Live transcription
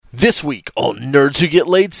This week on Nerds Who Get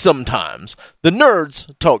Laid Sometimes, the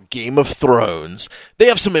nerds talk Game of Thrones. They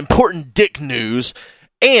have some important dick news,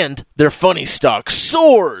 and their funny stock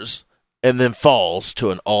soars and then falls to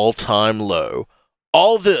an all-time low.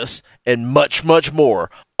 All this and much, much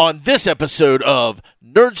more on this episode of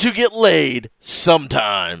Nerds Who Get Laid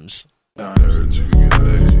Sometimes. Nerds who get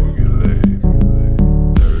laid, who get laid.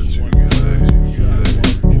 Nerds who get laid, who get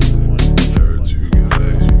laid. Nerds who get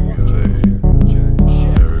laid, who get laid.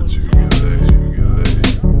 Nerds who get laid, who get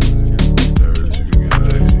laid. Nerds who get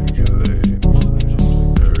laid, who get laid.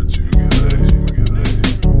 Nerds who get laid, who get laid.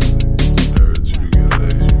 Nerds who get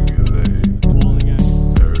laid, who get laid.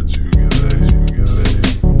 Nerds who get laid, who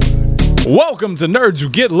get laid. Welcome to Nerds Who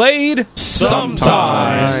Get Laid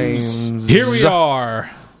Sometimes. Here we are,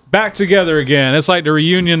 back together again. It's like the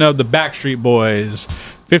reunion of the Backstreet Boys.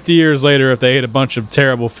 50 years later, if they ate a bunch of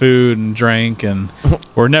terrible food and drank and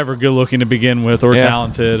were never good looking to begin with or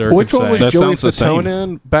talented or Which could one was say. That Joey sounds the same. Fatone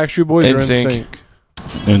in? Backstreet Boys or NSYNC.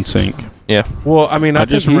 NSYNC? NSYNC. Yeah. Well, I mean, I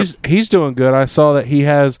think just he's doing good. I saw that he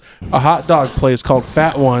has a hot dog place called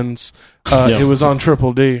Fat Ones. It was on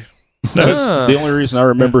Triple D. The only reason I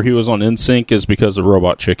remember he was on NSYNC is because of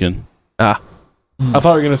Robot Chicken. I thought you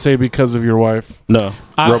were going to say because of your wife. No.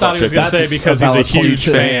 I Robot thought he was going to say That's because a he's a valid point, huge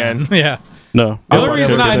too. fan. Yeah. No. The only Robot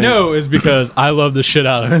reason I Chicken. know is because I love the shit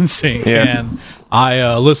out of NSYNC, Yeah. and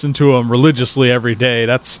I listen to them religiously every day.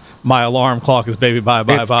 That's my alarm clock is Baby Bye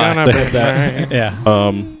Bye It's Bye. gonna be fine. Yeah.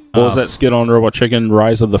 What was that skit on Robot Chicken?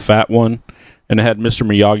 Rise of the Fat One. And it had Mr.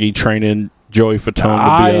 Miyagi training Joey Fatone to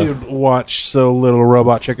I be watched so little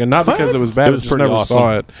Robot Chicken, not because it was bad. It was I just pretty never awesome.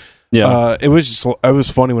 saw it. Yeah. It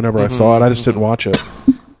was funny whenever I saw it. I just didn't watch it.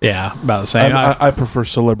 Yeah, about the same. I prefer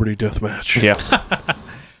Celebrity Deathmatch. Yeah.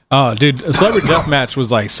 Oh, dude, Celebrity Deathmatch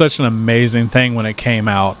was like such an amazing thing when it came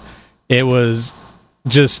out. It was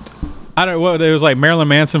just, I don't know, what it was like Marilyn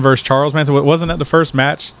Manson versus Charles Manson. Wasn't that the first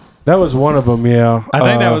match? That was one of them, yeah. I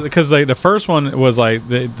think that was because like, the first one was like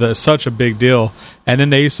the such a big deal. And then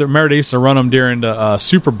they used to run them during the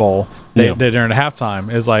Super Bowl. They during the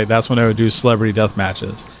halftime. It's like that's when they would do celebrity death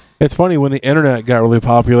matches. It's funny, when the internet got really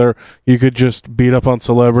popular, you could just beat up on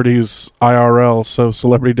celebrities IRL, so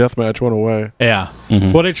Celebrity Deathmatch went away. Yeah.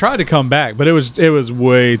 Mhm. Well, they tried to come back, but it was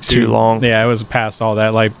way Too long. Yeah, it was past all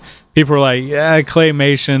that. Like people were like, "Yeah,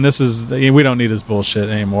 claymation. We don't need this bullshit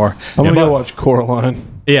anymore." I'm going to but- go watch Coraline.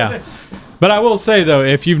 Yeah. But I will say, though,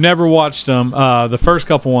 if you've never watched them, the first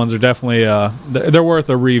couple ones are definitely they're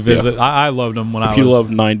worth a revisit. I loved them when I was... If you love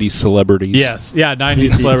 90s celebrities. Yes. Yeah,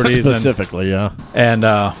 90s celebrities. Specifically, yeah. And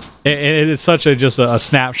it is such a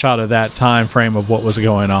snapshot of that time frame of what was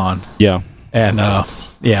going on. Yeah. And,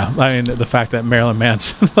 yeah, I mean, the fact that Marilyn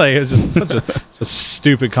Manson, like, it was just such a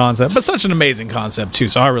stupid concept, but such an amazing concept, too,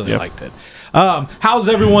 so I really liked it. How's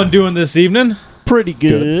everyone doing this evening? Pretty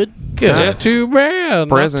good. Not too bad.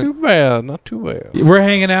 Present. Not too bad. Not too bad. We're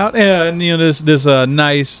hanging out, and this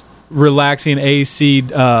nice, relaxing AC.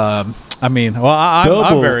 I'm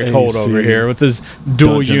Double very cold AC. over here with this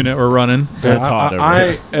dual Dungeon. unit we're running. It's hot over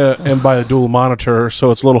I am by a dual monitor,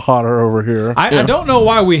 so it's a little hotter over here. I don't know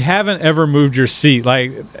why we haven't ever moved your seat.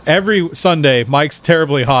 Like every Sunday, Mike's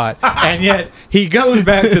terribly hot, and yet he goes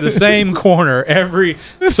back to the same corner every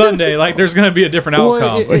Sunday. Like there's going to be a different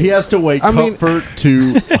outcome. But he has to wait I mean- comfort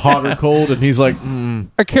to hot or cold, and he's like,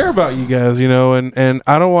 I care about you guys, and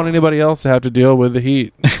I don't want anybody else to have to deal with the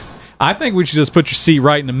heat. I think we should just put your seat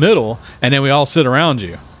right in the middle, and then we all sit around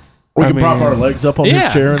you. we I can prop mean- our legs up on Yeah.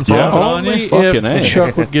 his chair and Yeah. stuff. on Only you. Fucking A. if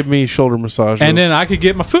Chuck would give me shoulder massages. And then I could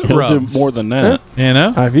get my foot He'll do rubs. more than that. You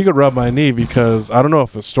know? If you could rub my knee, because I don't know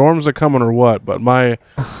if the storms are coming or what, but my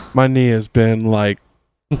knee has been like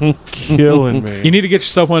killing me. You need to get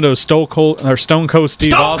yourself one of those Stone Cold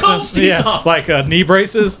Steve Austin. Yeah, like knee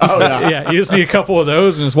braces. Oh yeah. You just need a couple of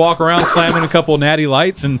those and just walk around slamming a couple of natty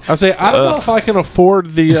lights and I say I don't know if I can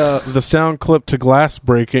afford the sound clip to glass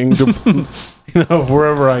breaking to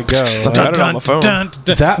wherever I go. Got it on the phone.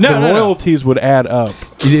 The royalties would add up.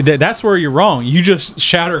 That's where you're wrong. You just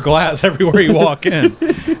shatter glass everywhere you walk in.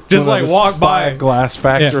 Just When I like was walk by a glass Yeah,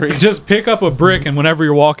 factory. just pick up a brick and whenever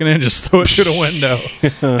you're walking in, just throw it through the window,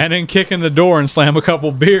 and then kick in the door and slam a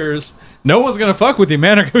couple beers. No one's gonna fuck with you,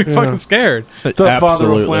 man. They're gonna be fucking scared. What's up, Father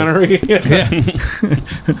Absolutely. O'Flannery?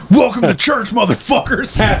 Welcome to church,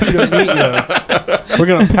 motherfuckers. Happy to meet you. We're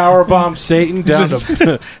gonna powerbomb Satan down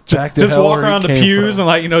to back to Just hell walk where he around the came pews from.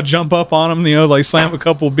 and jump up on them, like slam a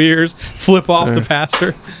couple beers, flip off the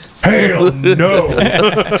pastor. Hell no.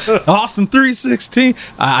 Austin 316.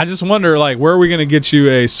 I just wonder, where are we going to get you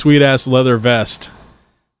a sweet ass leather vest?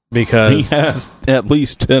 He Because has at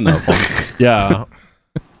least 10 of them. Yeah.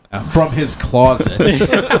 from his closet.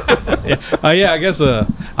 Yeah, I guess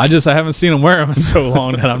I haven't seen him wear them in so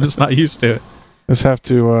long that I'm just not used to it. Just have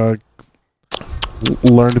to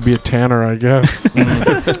learn to be a tanner, I guess.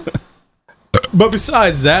 But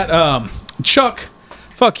besides that, Chuck,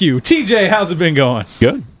 fuck you. TJ, how's it been going?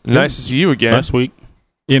 Good. Nice to see you again. Nice week.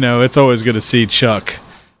 You know, it's always good to see Chuck.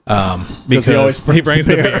 Because he always he brings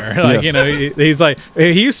the the beer. beer. Like, Yes. you know, he's like,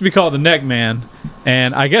 he used to be called the neck man,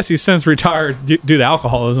 and I guess he's since retired due to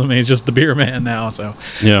alcoholism. He's just the beer man now. So,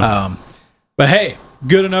 Yeah. but hey,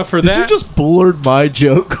 good enough for Did that. you just bullard my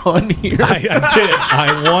joke on here? I did.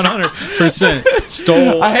 I 100%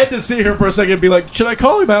 stole. I had to sit here for a second and be like, should I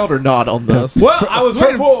call him out or not on this? Well, I was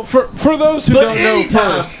waiting. For those who But don't know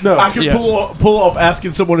anytime first, no. I can Yes. pull off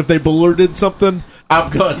asking someone if they bullarded something, I'm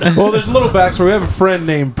good. Well, there's a little backstory. We have a friend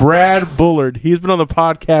named Brad Bullard. He's been on the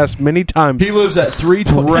podcast many times. He lives at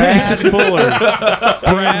 320. Brad Bullard.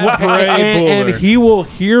 And he will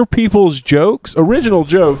hear people's jokes, original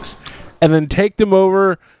jokes, and then take them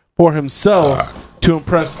over for himself to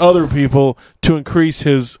impress other people to increase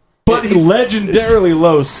his But he's- legendarily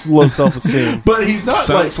low self-esteem. But he's not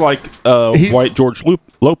Sounds like like he's- white George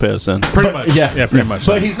Lopez then. pretty much. Yeah. pretty much.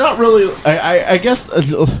 But he's not really. I guess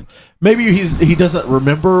maybe he doesn't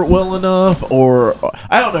remember well enough, or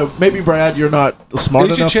I don't know. Maybe Brad, you're not smart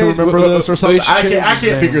They should enough to change- remember this or they something. should I change can't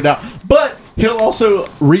his name. figure it out. But he'll also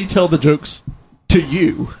retell the jokes to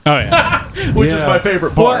you, Oh yeah. which is Yeah. my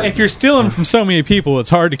favorite part. Well, if you're stealing from so many people, it's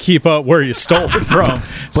hard to keep up where you stole it from.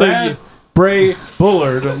 So Brad Bray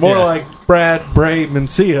Bullard, more Yeah. like Brad Bray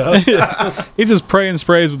Mencia. he just pray and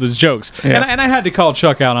sprays with his jokes, Yeah. and I had to call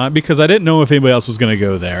Chuck out on it because I didn't know if anybody else was going to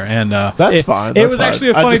go there. And That's fine, It that's was fine. actually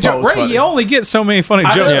a I funny just thought it joke. was Ray, funny. you only get so many funny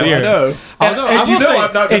I jokes know, a year. I know. Although And I you will know say,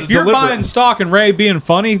 I'm not gonna if you're deliver buying it. stock in Ray being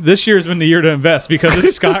funny, this year's been the year to invest because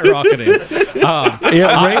it's skyrocketing.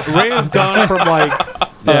 Yeah, Ray has gone from like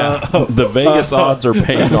The Vegas odds are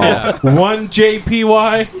paying off. one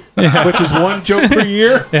JPY, which is one joke per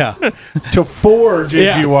year, Yeah. to 4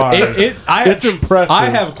 JPY. It's impressive. I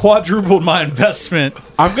have quadrupled my investment.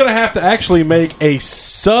 I'm gonna have to actually make a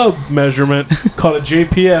sub measurement called a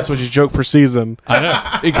JPS, which is joke per season, I know.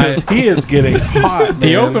 because he is getting hot. The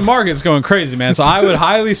man. open market's going crazy, man. So I would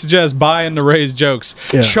highly suggest buying the Ray's jokes.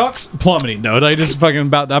 Yeah. Chuck's plummeting. No, they just fucking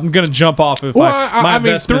about. I'm gonna jump off if Well, my I mean,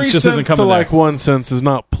 investment 3 just isn't cents to coming like there. 1 cent is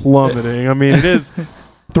not plummeting. I mean, it is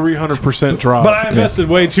 300% drop. But I invested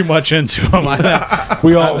way too much into them.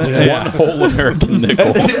 We all did. One whole American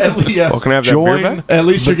nickel. Well, can I have that beer Join back? At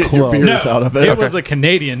least you're getting your club. beers out of it. It was a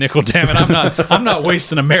Canadian nickel. Damn it! I'm not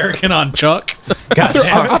wasting American on Chuck. God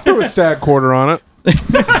damn I it! threw a stat quarter on it.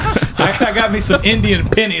 I got me some Indian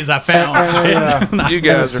pennies I found. You And a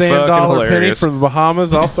guys are sand fucking dollar penny hilarious. from the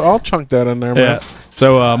Bahamas. I'll chunk that in there, man. Yeah.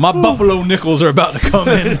 So my Buffalo nickels are about to come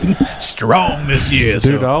in strong this year.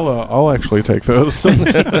 So. Dude, I'll actually take those.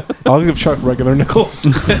 I'll give Chuck regular nickels.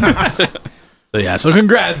 So yeah, so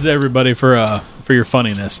congrats to everybody for your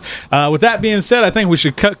funniness. With that being said, I think we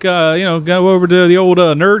should go over to the old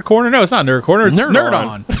nerd corner. No, it's not nerd corner. It's nerd, Nerd on.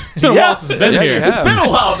 on. It's been a while since it's been Yeah, here. you have. Been a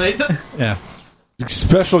while, Nathan. Yeah,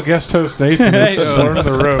 Special guest host Nathan is just Hey. learning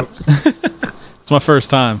the ropes. it's my first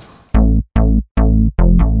time.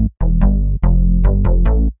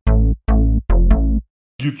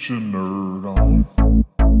 Get your nerd on.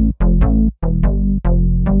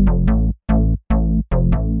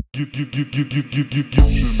 Get your nerd on. Get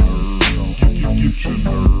your nerd on. Get your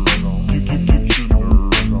nerd on. Get your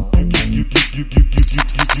nerd on.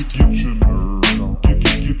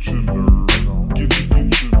 Get your nerd on. Get your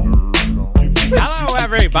nerd on. Hello,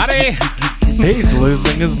 everybody. He's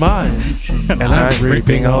losing his mind, and I'm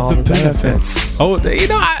reaping all the benefits. Oh,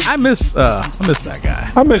 I miss that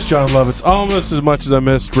guy. I miss John Lovitz almost as much as I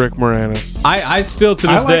missed Rick Moranis. I still to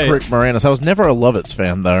I this like day Rick Moranis. I was never a Lovitz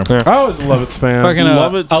fan, though. I was a Lovitz fan. fucking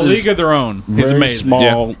Lovitz a is league of their own. He's Very amazing.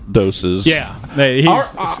 small doses. Yeah, he's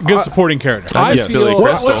a good supporting character. I Yes. feel Billy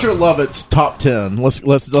What's your Lovitz top 10? Let's a do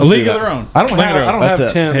league that. of their own. I don't have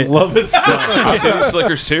That's it. 10 Hey. Lovitz. City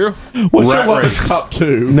Slickers too. What's your Rat Lovitz Race. top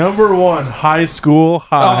 2? Number 1, High School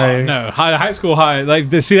High. Oh no, high school high.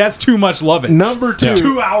 Like see, that's too much love it. Number 2,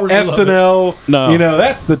 2 hours. Of Lovitz. SNL. No. You know,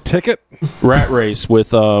 that's the ticket. Rat Race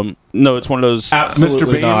with no, it's one of those. Absolutely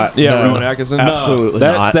Mr. Bean? not. Yeah, No. Rowan Atkinson. Absolutely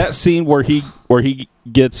that not. that scene where he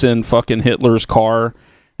gets in fucking Hitler's car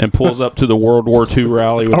and pulls up to the World War II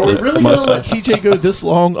rally with Are we the really going to let mustache. TJ go this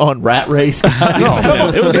long on Rat Race? Guys? Come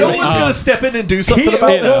on. it was no late. one's going to step in and do something about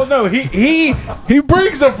well, this. no, he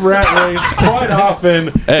brings up Rat Race quite often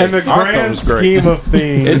Hey, in the I thought it grand was great. scheme of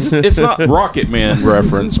things. It's not Rocket Man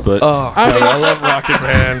reference, but Oh, I mean, I love Rocket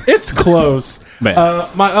Man. it's close. Man.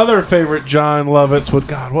 My other favorite John Lovitz would,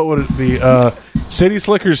 God, what would it be? City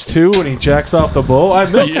Slickers 2 when he jacks off the bull. I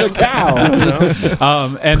milked the cow. You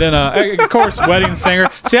know? And then, of course, Wedding Singer.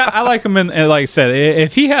 See, I like him, and like I said,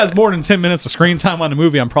 if he has more than 10 minutes of screen time on the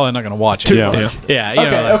movie, I'm probably not going to watch it. Yeah, you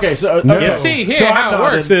know, like- Okay, so No. You see, here So I'm how it not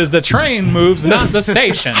works in- is the train moves, not the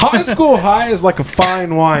station. High School High is like a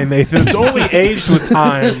fine wine, Nathan. It's only aged with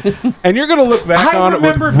time. And you're going to look back I on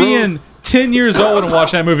remember it with being 10 years old and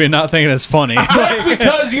watching that movie and not thinking it's funny. That's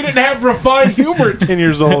because you didn't have refined humor at 10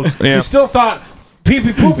 years old. Yeah. You still thought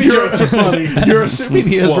pee-pee poopy jokes are funny. you're assuming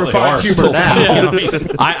he has Well, they refined are humor still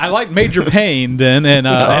now. I like Major Payne then, and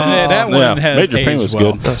that one yeah. has Major Payne aged was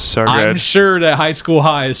well. good. That's so I'm good. sure that High School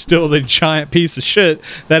High is still the giant piece of shit.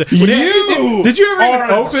 That You did you ever are even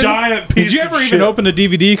a open? giant Did piece you of ever even shit. open the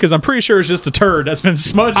DVD? Because I'm pretty sure it's just a turd that's been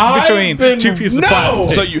smudged between two pieces of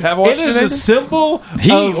plastic. So you have watched It is a symbol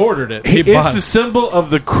He of, ordered it. He It's bought a it. symbol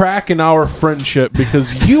of the crack in our friendship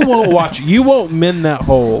because you won't watch it. You won't mend that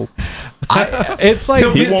hole. It's like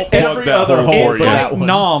He won't plug Every that other hole hole for it's for you. that like one.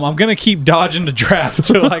 Nom. I'm gonna keep dodging the draft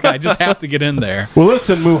until like I just have to get in there. Well,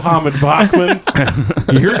 listen, Muhammad Bachman,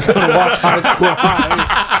 you're going to watch High School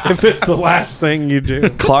High if it's the last thing you do.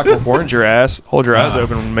 Clock will warn your ass, hold your eyes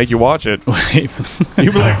open, and make you watch it.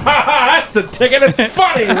 You'll be like, ha ha, that's the ticket. It's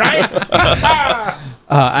funny, right?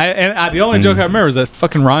 The only joke I remember is that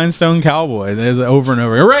fucking Rhinestone Cowboy. There's over and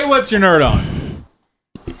over. Ray, what's your nerd on?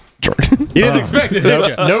 You didn't expect it, did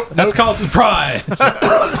you? Nope. That's called surprise.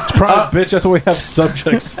 Surprise, bitch. That's why we have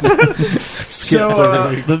subjects.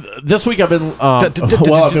 So this week I've been I've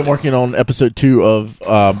been working on episode 2 of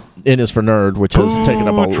N is for Nerd, which has taken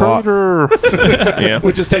up a lot, Yeah.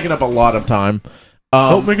 which has taken up a lot of time.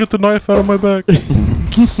 Help me get the knife out of my back.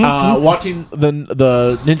 Watching the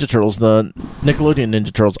Ninja Turtles, the Nickelodeon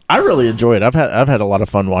Ninja Turtles, I really enjoy it. I've had a lot of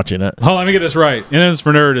fun watching it. Hold on, let me get this right. N is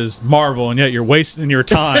for Nerd is Marvel, and yet you're wasting your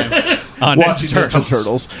time on Watching Ninja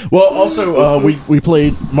Turtles. Well, also we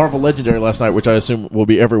played Marvel Legendary last night, which I assume will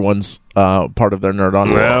be everyone's part of their nerd on.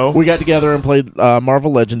 No. We got together and played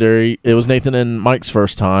Marvel Legendary. It was Nathan and Mike's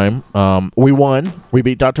first time. We won. We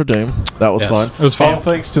beat Dr. Doom. That was Yes. fun. It was All fun.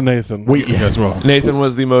 thanks to Nathan. Nathan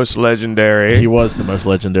was the most legendary. He was the most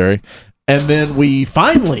legendary. And then we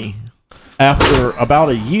finally, after about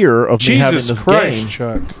a year of me having Jesus this Christ, game,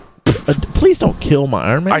 Chuck. please don't kill my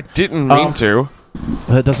Iron Man. I didn't mean to.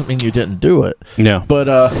 That doesn't mean you didn't do it. No. But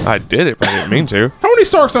I did it, but I didn't mean to. Tony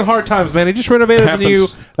Stark's on hard times, man. He just renovated the new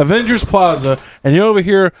Avengers Plaza, and you're over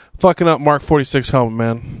here fucking up Mark 46 helmet,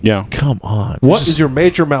 man. Yeah. come on. What is your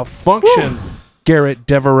major malfunction, Garrett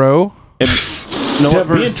Devereaux? No,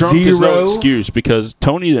 Dever being drunk is no Zero. excuse because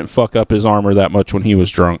Tony didn't fuck up his armor that much when he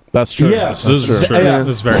was drunk. That's true. Yes. This is true. Yeah.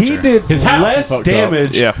 This is very He true. did His house he less fucked up.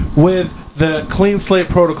 damage Yeah. with the clean slate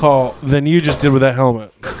protocol than you just did with that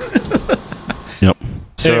helmet. Yep.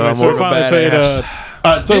 So Anyway, I'm so more we of a finally played.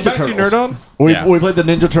 badass. So Ninja back to your Turtles. nerd on? We Yeah. played the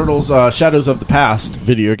Ninja Turtles Shadows of the Past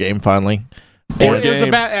video game finally. It was a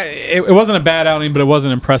bad. It wasn't a bad outing, but it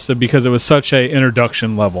wasn't impressive because it was such a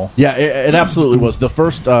introduction level. Yeah, it absolutely was the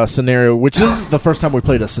first scenario, which is the first time we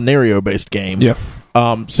played a scenario-based game. Yeah.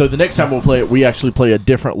 So the next time we'll play it, we actually play a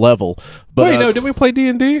different level. But Wait, no, did we play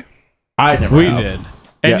D&D? I never We have. did.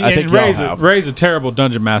 Yeah, And, I think and y'all Ray's, have. Ray's a terrible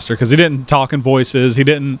dungeon master because he didn't talk in voices. He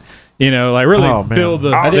didn't, like really Oh, man. build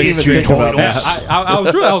the. I didn't even think about Yeah, that. I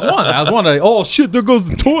was one. Oh shit! There goes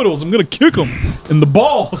the turtles. I'm gonna kick them in the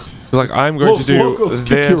balls. It's like, I'm going to do locals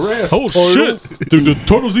kick your ass. this. Oh shit! Do the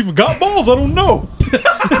turtles even got balls? I don't know.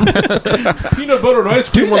 Peanut butter and ice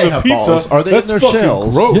cream Do they on the have pizza. balls? Are they in That's their fucking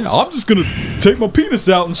shells? gross. Yeah, I'm just gonna take my penis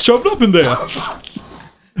out and shove it up in there.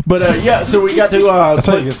 But yeah, so we got to. That's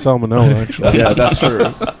how you get salmonella, actually. Yeah, that's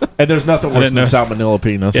true. And there's nothing worse didn't than salmonella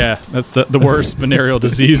penis. Yeah, that's the worst venereal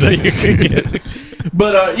disease that you can get.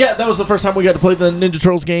 But yeah, that was the first time we got to play the Ninja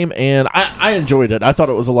Turtles game, and I enjoyed it. I thought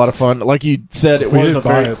it was a lot of fun. Like you said, it We was a didn't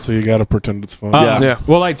buy very. it, so you got to pretend it's fun. Yeah. Yeah.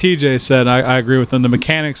 Well, like TJ said, I agree with them. The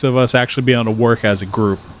mechanics of us actually being able to work as a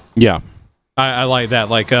group. Yeah. I like that.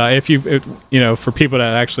 Like, for people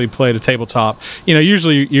that actually play the tabletop,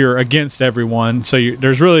 usually you're against everyone. So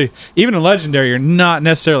there's really, even in Legendary, you're not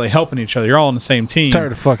necessarily helping each other. You're all on the same team.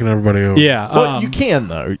 Tired of fucking everybody over. Yeah. Well, you can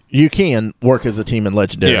though. You can work as a team in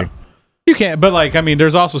Legendary. Yeah. You can't. But,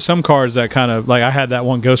 there's also some cards that kind of, I had that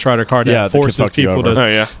one Ghost Rider card Yeah, that that could forces fuck you people over. to. Oh,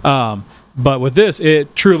 yeah. But with this,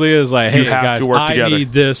 it truly is like, hey, You have guys, to work I together.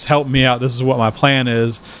 need this. Help me out. This is what my plan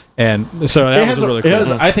is. And so that was a really cool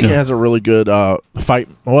one. I think it has a really good fight.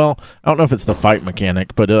 Well, I don't know if it's the fight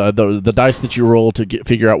mechanic, but the dice that you roll to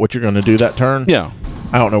figure out what you're going to do that turn. Yeah.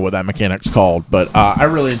 I don't know what that mechanic's called, but I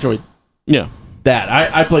really enjoyed Yeah. that.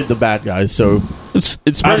 I played the bad guys, so It's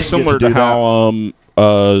I very didn't get similar to to do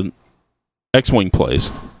how X-Wing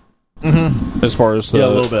plays. as far as Yeah, a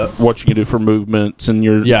little bit. what you can do for movements and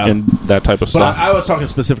Yeah. and that type of But stuff. I was talking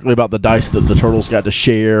specifically about the dice that the turtles got to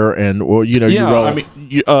share, and you yeah, roll. I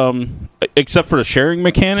mean, except for the sharing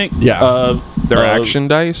mechanic, Yeah. Their action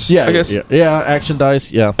dice, yeah, I guess. yeah, action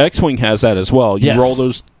dice, yeah. X-wing has that as well. You Yes. roll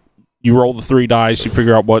those. You roll the 3 dice. You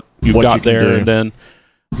figure out what you've What got you can there, do. and then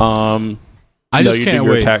I just you can't do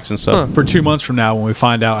your wait attacks and stuff. for 2 months from now when we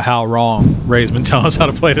find out how wrong Ray's been telling us how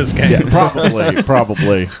to play this game. Yeah,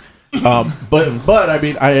 probably. But I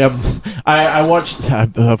mean, I watched,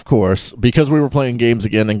 of course, because we were playing games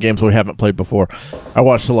again and games we haven't played before. I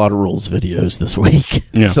watched a lot of rules videos this week.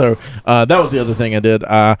 Yeah. So that was the other thing I did.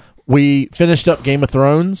 We finished up Game of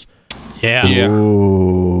Thrones. Yeah.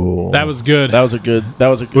 Ooh. That was good. That was a good.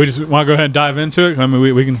 We just want to go ahead and dive into it. I mean,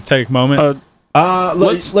 we can take a moment.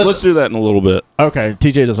 Let's do that in a little bit. Okay,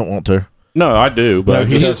 TJ doesn't want to. No, I do, but No,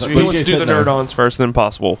 he just- doesn't. He wants to TJ do the said no. nerd-ons first, then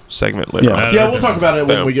possible segment later Yeah. on. Yeah, we'll talk about it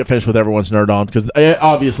when Boom. we get finished with everyone's nerd on, because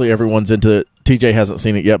obviously everyone's into it. TJ hasn't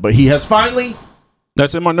seen it yet, but he has finally.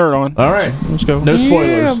 that's in my nerd on. All right, Let's go. no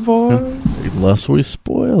spoilers. Yeah, boy. Unless we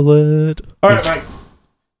spoil it. All right, Mike.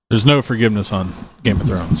 There's no forgiveness on Game of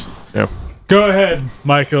Thrones. Yeah. Go ahead,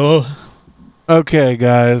 Michael. Okay,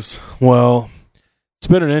 guys. Well, it's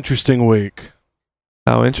been an interesting week.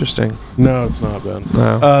 How interesting. No, it's not been.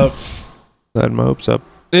 Wow. That my hopes up.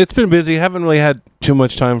 It's been busy. Haven't really had too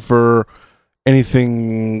much time for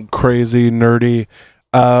anything crazy, nerdy.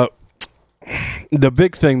 The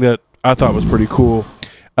big thing that I thought was pretty cool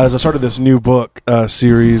is I started this new book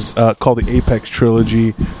series called the Apex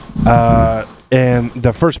Trilogy, and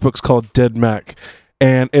the first book's called Dead Mech,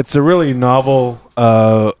 and it's a really novel.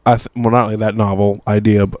 Well, not really that novel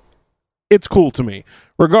idea, but it's cool to me.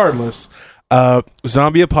 Regardless,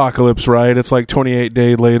 zombie apocalypse, right? It's like 28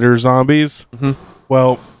 Day Later zombies. Mhm.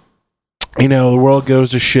 Well, the world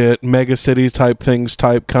goes to shit. Mega city type things,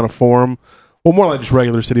 kind of form. Well, more like just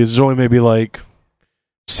regular cities. There's only maybe like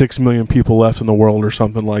 6 million people left in the world or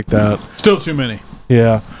something like that. Still too many.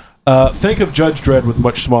 Yeah. Think of Judge Dredd with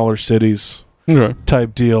much smaller cities Okay.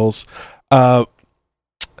 type deals.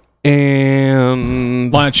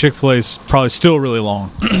 And Line of Chick-fil-A is probably still really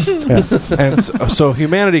long. and so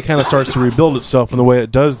humanity kind of starts to rebuild itself, and the way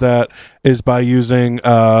it does that is by using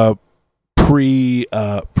pre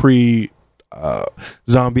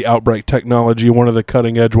zombie outbreak technology. One of the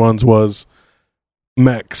cutting edge ones was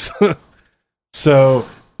mechs. So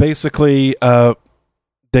basically,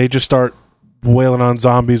 they just start wailing on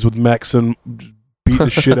zombies with mechs and beat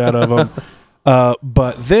the shit out of them.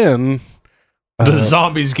 But then The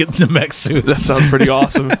zombies get in the mech suit. That sounds pretty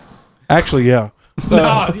awesome. actually, yeah.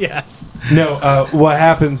 Yes. No, what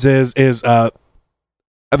happens is the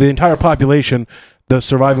entire population, the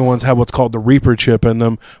surviving ones, have what's called the Reaper chip in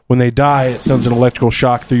them. When they die, it sends an electrical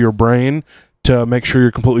shock through your brain to make sure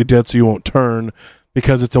you're completely dead so you won't turn,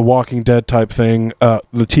 because it's a Walking Dead type thing,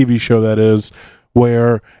 the TV show that is,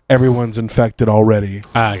 where everyone's infected already.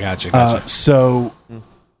 I gotcha. So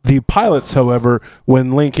the pilots, however,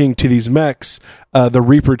 when linking to these mechs, the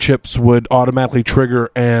Reaper chips would automatically trigger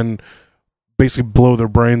and basically blow their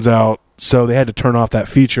brains out. So they had to turn off that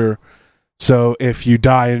feature. So if you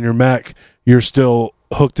die in your mech, you're still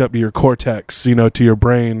hooked up to your cortex, to your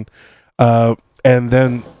brain. And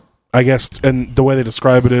then I guess, and the way they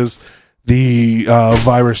describe it is the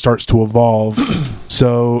virus starts to evolve.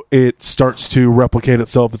 So it starts to replicate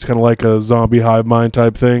itself. It's kind of like a zombie hive mind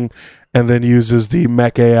type thing, and then uses the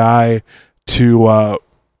mech AI to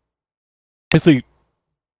basically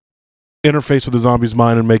interface with the zombie's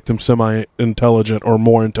mind and make them semi-intelligent or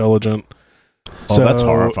more intelligent. Oh, that's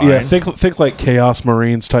horrifying. Yeah, think like Chaos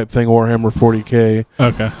Marines type thing, Warhammer 40K.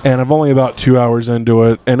 Okay. And I'm only about 2 hours into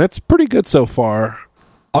it, and it's pretty good so far.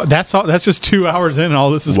 Oh, that's all. That's just 2 hours in, and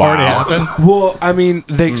all this has already happened. Well, I mean,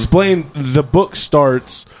 they explain the book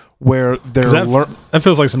starts where they're 'Cause that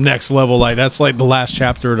feels like some next level. Like that's like the last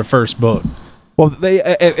chapter of the first book. well,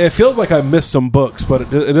 it feels like I missed some books, but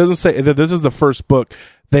it doesn't say that this is the first book.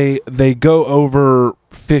 They go over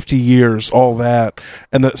 50 years, all that,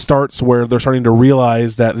 and that starts where they're starting to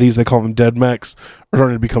realize that these, they call them dead mechs, are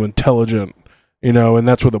starting to become intelligent, and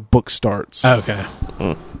that's where the book starts. Okay.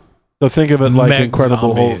 So think of it like Mech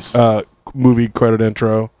Incredible zombies. Hulk movie credit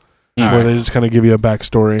intro, where they just kind of give you a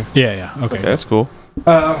backstory. Yeah. Okay. Okay, that's cool.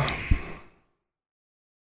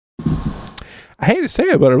 I hate to say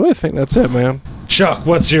it, but I really think that's it, man. Chuck,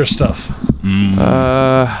 what's your stuff?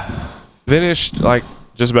 Finished, like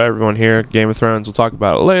just about everyone here, Game of Thrones. We'll talk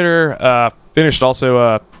about it later. Finished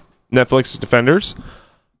also Netflix's Defenders.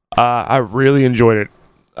 I really enjoyed it.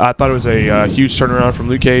 I thought it was a huge turnaround from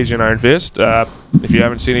Luke Cage and Iron Fist. If you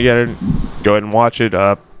haven't seen it yet, go ahead and watch it.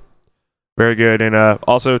 very good. And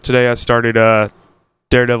also today I started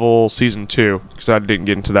Daredevil season 2 because I didn't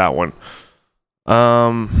get into that one.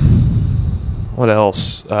 What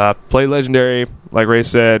else? Played Legendary, like Ray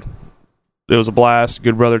said. It was a blast.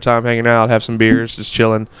 Good brother time hanging out, have some beers, just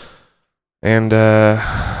chilling. And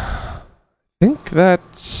I think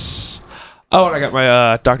that's... Oh, and I got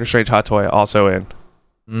my Doctor Strange hot toy also in.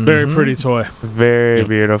 Very pretty toy. Very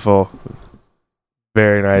beautiful.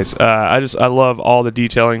 Very nice. I love all the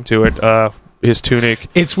detailing to it. His tunic,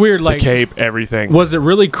 It's weird, the like, cape, everything. was it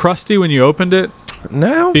really crusty when you opened it?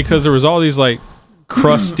 No. Because there was all these, like,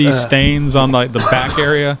 crusty stains on, like, the back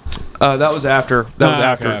area. That was after. That was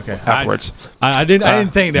after. Okay. Afterwards. I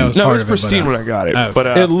didn't think that was No, part it was of pristine it. when I got it. Oh.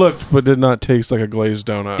 But It looked, but did not taste like a glazed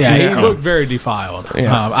donut. Yeah, Yeah. he looked very defiled.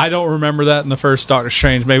 Yeah. I don't remember that in the first Doctor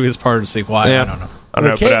Strange. Maybe it's part of the sequel. I Yeah. don't know. I don't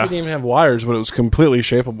know. The cake But didn't even have wires, but it was completely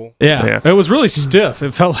shapeable. Yeah. Yeah. It was really stiff.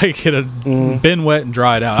 It felt like it had been wet and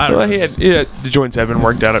dried out. I don't well, know. the joints haven't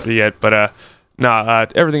worked out yet. But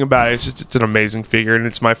everything about it, it's an amazing figure, and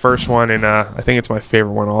it's my first one, and I think it's my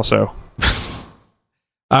favorite one also.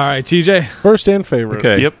 All right, TJ. First and favorite.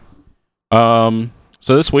 Okay. Yep.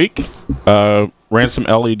 So this week, ran some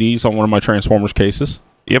LEDs on one of my Transformers cases.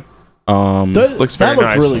 Yep. That Looks very that looked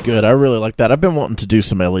nice. really good. I really like that. I've been wanting to do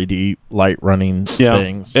some LED light running Yeah.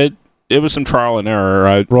 things. It was some trial and error.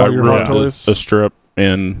 I Raw your rubbed hot toys? a strip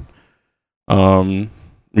and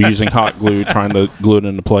using hot glue trying to glue it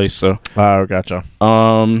into place. So Oh, gotcha.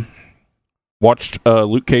 watched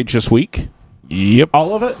Luke Cage this week. Yep.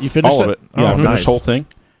 All of it? You finished All of it. Yeah, I Oh, finished nice. the whole thing.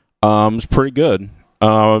 It's pretty good.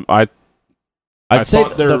 I'd say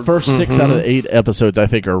thought the they're- first 6 out of the 8 episodes I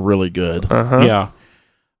think are really good. Uh-huh. Yeah.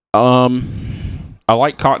 I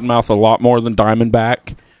like Cottonmouth a lot more than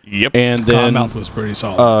Diamondback. Yep. And then Cottonmouth was pretty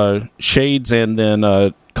solid. Shades, and then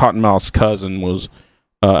Cottonmouth's cousin was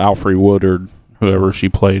Alfre Woodard, whoever she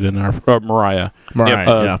played in our Mariah. Right,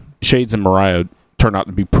 yeah. Shades and Mariah turned out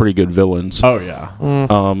to be pretty good villains. Oh, yeah.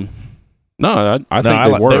 No, I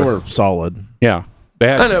think They were solid. Yeah, they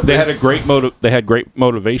had I know, they but had a great They had great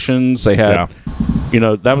motivations. They had,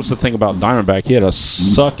 that was the thing about Diamondback. He had a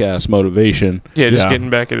suck ass motivation. Yeah, just Yeah. getting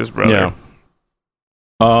back at his brother. Yeah.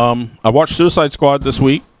 I watched Suicide Squad this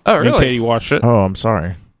week. Oh, Me and really? Katie watched it. Oh, I'm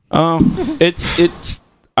sorry. It's.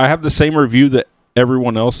 I have the same review that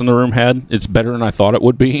everyone else in the room had. It's better than I thought it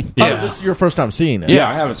would be. Oh, this is your first time seeing it? Yeah,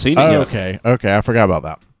 I haven't seen it Oh, yet. okay. I forgot about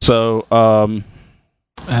that. So,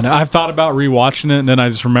 And I've thought about rewatching it, and then I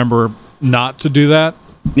just remember not to do that.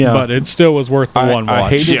 yeah, But it still was worth the one watch. I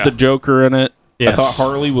hated Yeah. the Joker in it. Yes. I thought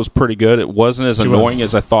Harley was pretty good. It wasn't as She annoying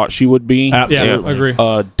was. as I thought she would be. Yeah, Absolutely. agree.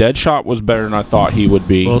 Deadshot was better than I thought he would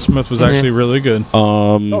be. Will Smith was actually really good.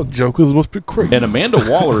 Oh, Joker's must be crazy. And Amanda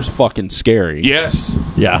Waller's fucking scary. Yes.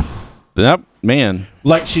 Yeah. That man.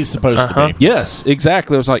 Like she's supposed Uh-huh. to be. Yes,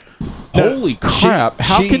 exactly. I was like, holy crap!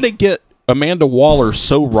 How she- can they get Amanda Waller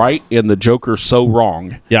so right and the Joker so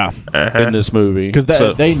wrong Yeah. in this movie? Because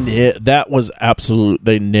So- that was absolute.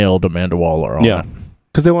 They nailed Amanda Waller on yeah. it.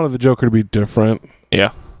 Because they wanted the Joker to be different. Yeah.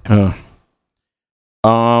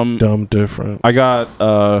 Dumb different. I got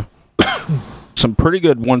some pretty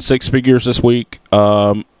good 1/6 figures this week.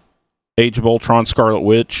 Age of Ultron, Scarlet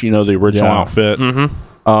Witch, the original Yeah. outfit.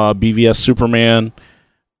 Mm-hmm. BVS Superman,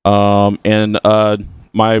 and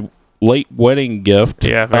my late wedding gift.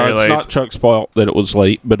 Yeah, very it's late. not Chuck's fault that it was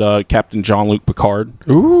late, but Captain Jean-Luc Picard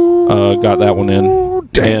Ooh. got that one in.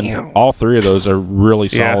 Damn. And all three of those are really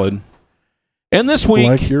Yeah. solid. And this week,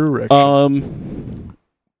 Like your erection.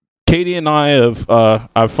 Katie and I have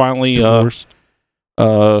I've finally Divorced.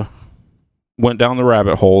 went down the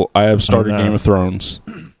rabbit hole. I have started Oh, no. Game of Thrones.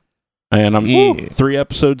 And I'm Yeah. 3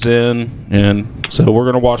 episodes in, and so we're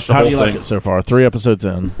gonna watch the How whole do you thing. like it so far? 3 episodes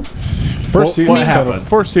in. First what season's happened?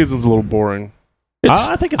 first season's a little boring.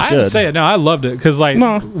 I think it's I have to good. say it. No, I loved it because,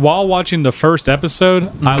 No. while watching the first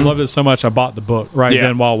episode, I loved it so much. I bought the book right Yeah.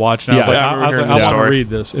 then while watching. I was Yeah. like, Yeah, I I remember was like, hearing I the want to story. read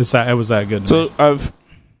this. It was that good. To me. So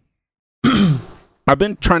I've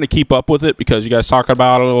been trying to keep up with it because you guys talk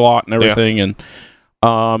about it a lot and everything, and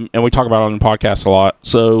we talk about it on the podcast a lot.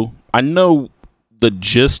 So I know the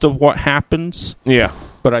gist of what happens, Yeah.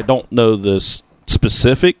 but I don't know the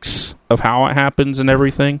specifics of how it happens and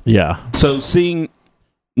everything. Yeah. So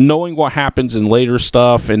knowing what happens in later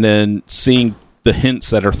stuff, and then seeing the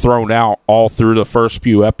hints that are thrown out all through the first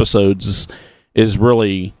few episodes is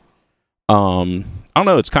really, I don't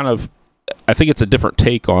know. It's kind of, I think it's a different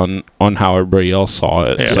take on how everybody else saw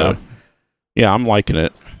it. Yeah. So yeah, I'm liking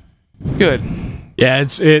it. Good. Yeah,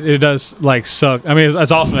 it does like suck. I mean,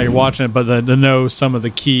 it's awesome that you're watching it, but to know some of the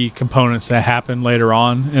key components that happen later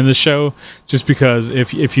on in the show, just because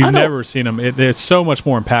if you've never seen them, it's so much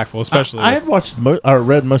more impactful. Especially, I had watched or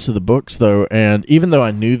read most of the books though, and even though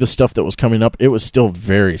I knew the stuff that was coming up, it was still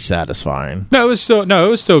very satisfying. it was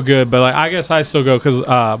still good. But like, I guess I still go because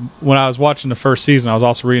when I was watching the first season, I was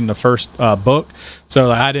also reading the first book, so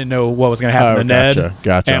like, I didn't know what was going to happen to Ned.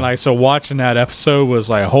 Gotcha. And like, so watching that episode was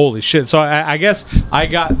like, holy shit. So I guess I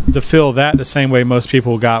got to feel that the same way most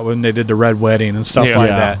people got when they did the Red Wedding and stuff like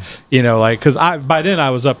that. You know, like, because by then I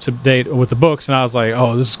was up to date with the books, and I was like,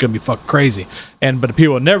 oh, this is gonna be fucking crazy. But the people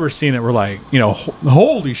who had never seen it were like, you know,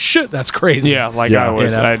 holy shit, that's crazy. Yeah, like Yeah. I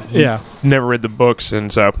was. You know, I never read the books,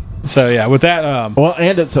 and so So yeah, with that, Well,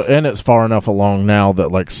 and it's far enough along now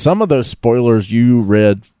that like some of those spoilers you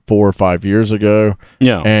read 4 or 5 years ago,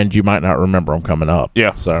 Yeah. and you might not remember them coming up.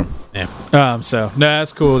 Yeah. So so no,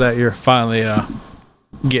 that's cool that you're finally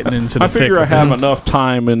getting into the I figure thick I of have it. enough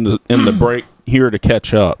time in the break here to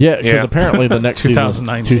catch up. yeah, because Yeah. apparently the next season is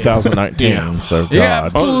 2019. 2019. Yeah. So God, Yeah.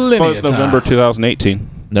 Oh, Plenty it's of time. November 2018.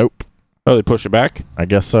 nope. Oh, they push it back? I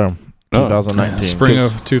guess so. Oh. 2019, spring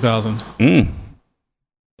 'Cause of 2000. Mm.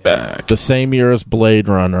 the same year as Blade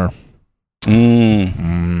Runner.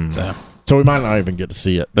 Mm. So we might not even get to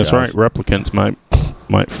see it. That's guys. right. Replicants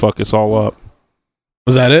might fuck us all up.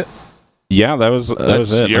 Was that it? Yeah, that was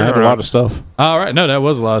it. you're I had a right. lot of stuff. All right, no, that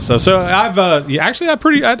was a lot of stuff. So I've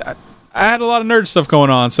I had a lot of nerd stuff going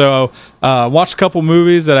on. So watched a couple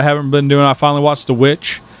movies that I haven't been doing. I finally watched The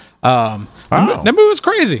Witch. Wow. That movie was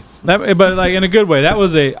crazy, but like in a good way. That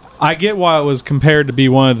was I get why it was compared to be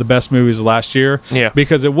one of the best movies of last year. Yeah.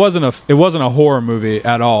 because it wasn't a horror movie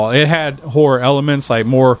at all. It had horror elements, like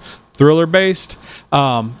more thriller based.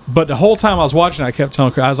 But the whole time I was watching, I kept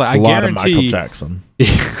telling Chris, I was like, A lot of Michael Jackson.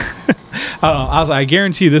 I was like, I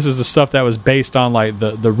guarantee this is the stuff that was based on like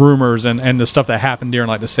the rumors and the stuff that happened during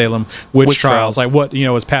like the Salem witch trials, like what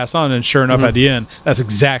was passed on. And sure enough, at the end, that's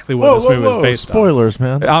exactly what this movie was based Spoilers,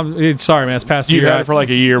 man. on. Sorry, man, it's past the you year. had it for like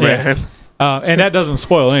a year, Yeah. man. And that doesn't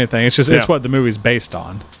spoil anything. It's just it's Yeah. what the movie's based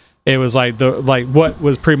on. It was like what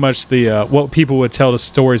was pretty much the what people would tell the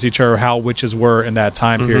stories each other how witches were in that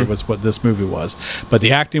time period was what this movie was. But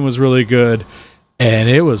the acting was really good, and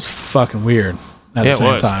it was fucking weird at Yeah, the it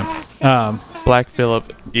same was. time. Black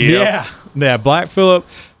Phillip. Yeah, Black Phillip.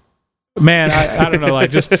 Man, I don't know, like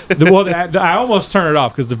just I almost turned it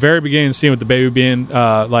off because the very beginning scene with the baby being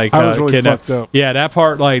I was really kidnapped. fucked up. Yeah, that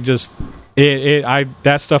part like just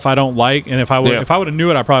that stuff I don't like, and if I would have knew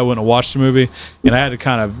it, I probably wouldn't have watched the movie, and I had to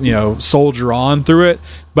kind of soldier on through it.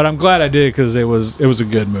 But I'm glad I did because it was a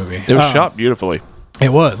good movie. It was shot beautifully.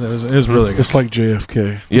 It was really good. It's like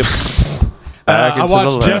JFK. Yep. Back I into the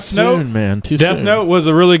watched left. Death Note. Soon, man. Too Death soon. Note was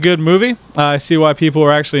a really good movie. I see why people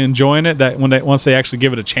are actually enjoying it. That once they actually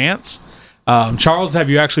give it a chance. Charles, have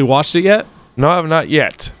you actually watched it yet? No, I have not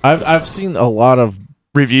yet. I've seen a lot of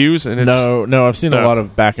Reviews and it's no. I've seen a No. lot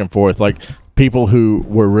of back and forth, like people who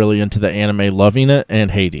were really into the anime loving it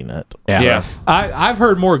and hating it. Yeah. I've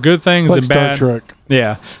heard more good things Like than Star bad. Trek.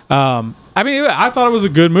 Yeah. I mean, I thought it was a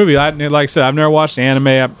good movie. Like I said, I've never watched anime.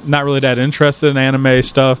 I'm not really that interested in anime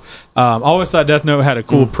stuff. I always thought Death Note had a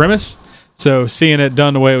cool premise. So seeing it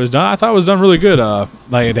done the way it was done, I thought it was done really good.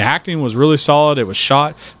 Like the acting was really solid. It was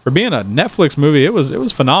shot for being a Netflix movie. It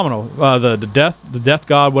was phenomenal. The death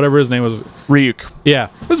god, whatever his name was. Ryuk. Yeah,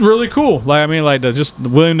 it was really cool. Like I mean, like just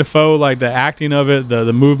William Dafoe, like the acting of it,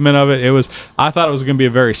 the movement of it. It was. I thought it was going to be a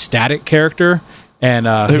very static character. And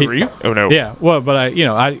Ryuk? Oh no. yeah, well, but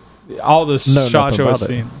all the Know shots nothing I was about it.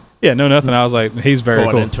 seeing. Yeah, no, nothing. I was like, he's very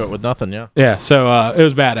Going cool. into it with nothing, yeah. Yeah, so it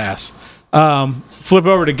was badass. Flip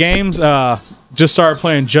over to games. Just started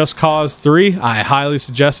playing Just Cause 3. I highly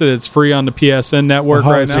suggest it. It's free on the PSN network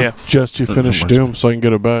right now. Yeah. Just to finish Doom so I can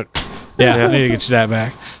get it back. Yeah, I need to get you that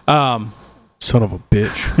back. Son of a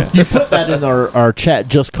bitch. You put that in our chat,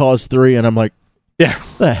 Just Cause 3, and I'm like, Yeah.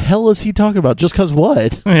 the hell is he talking about? Just Cause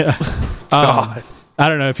what? Yeah. I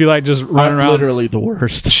don't know if you like just running I'm around literally the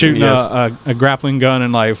worst. shooting Yes. a grappling gun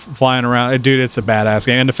and like flying around. Dude, it's a badass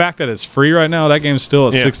game. And the fact that it's free right now, that game's still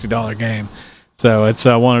a Yeah. $60 game. So it's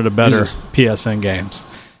one of the better Jesus. PSN games.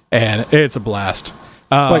 And it's a blast.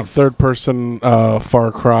 It's like third person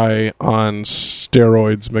Far Cry on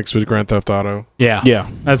steroids mixed with Grand Theft Auto. Yeah. Yeah.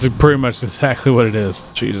 That's pretty much exactly what it is.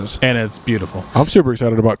 Jesus. And it's beautiful. I'm super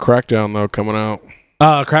excited about Crackdown though coming out.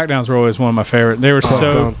 Crackdowns were always one of my favorite. They were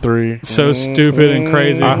Crackdown 3. so stupid and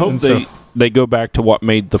crazy. I hope and they go back to what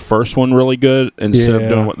made the first one really good instead of Yeah.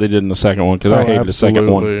 doing what they did in the second one, because I hated the second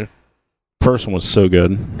one. absolutely. First one was so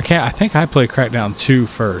good. I think I played Crackdown 2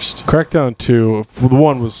 first. Crackdown 2, the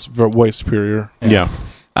one was way superior. Yeah.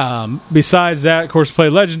 Besides that, of course,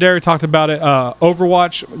 played Legendary. Talked about it.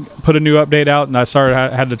 Overwatch put a new update out, and I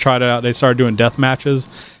had to try it out. They started doing death matches,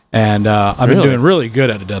 and I've been doing really good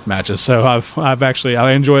at the death matches. So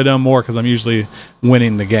I enjoy them more because I'm usually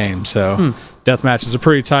winning the game. So death matches are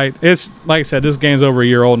pretty tight. It's like I said, this game's over a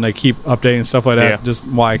year old, and they keep updating stuff like that. Yeah. Just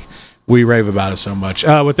like we rave about it so much.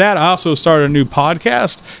 With that, I also started a new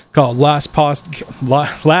podcast called Last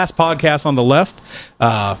Podcast on the Left.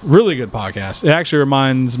 Really good podcast. It actually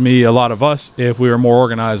reminds me a lot of us if we were more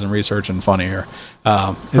organized and research and funnier.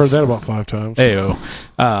 Heard that about 5 times. Ayo.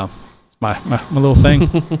 It's my little thing.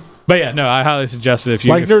 But yeah, no, I highly suggest it if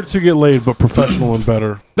you Like Nerds Who Get Laid, but professional and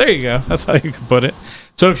better. There you go. That's how you can put it.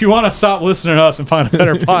 So if you want to stop listening to us and find a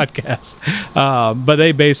better podcast, but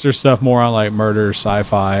they base their stuff more on like murder,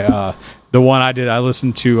 sci-fi. The one I did, I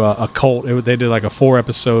listened to a cult. They did like a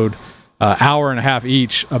 4-episode, hour and a half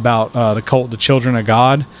each about the cult, the Children of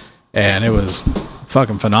God, and it was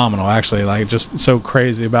fucking phenomenal. Actually, like just so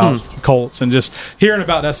crazy about cults and just hearing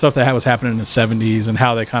about that stuff that was happening in the 70s and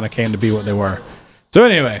how they kind of came to be what they were. So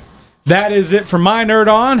anyway. That is it for my Nerd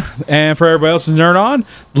On, and for everybody else's Nerd On.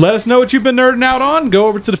 Let us know what you've been nerding out on. Go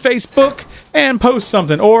over to the Facebook and post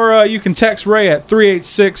something, or you can text Ray at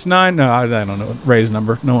 3869. No, I don't know Ray's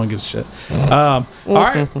number. No one gives a shit. All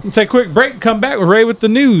right, we'll take a quick break and come back with Ray with the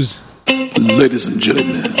news. Ladies and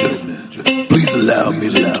gentlemen, please allow me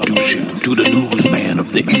to introduce you to the newsman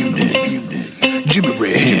of the evening, Jimmy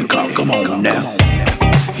Ray Hancock. Come on now.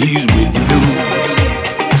 He's with the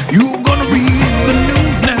news. You're gonna read the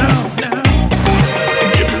news now.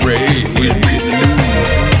 Jimmy Ray is reading the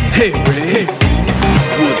news. Hey Ray,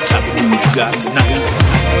 what type of news you got tonight?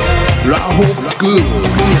 Well, I hope it's good.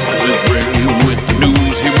 This is Ray with the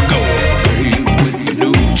news. Here we go. Ray's with the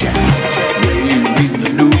news channel. Ray's reading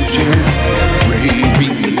the news channel. Ray's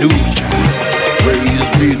reading the news channel. Ray's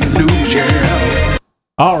reading the news channel.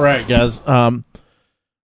 All right, guys.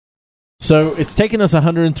 So it's taken us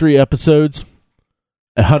 103 episodes.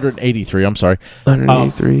 183, I'm sorry.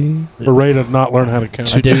 183. For Ray to not learn how to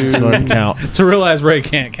count. I didn't learn to count. To realize Ray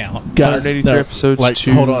can't count. Guys, 183 episodes, Like,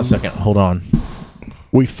 two- hold on a second. Hold on.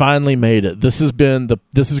 We finally made it. This is going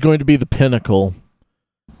to be the pinnacle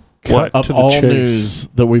Cut of to the all chase. news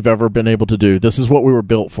that we've ever been able to do. This is what we were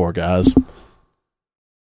built for, guys.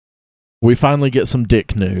 We finally get some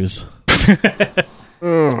Dick news.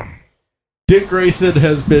 Dick Grayson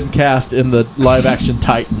has been cast in the live-action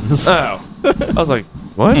Titans. Oh. I was like,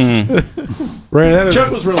 what? Ray, that is Chuck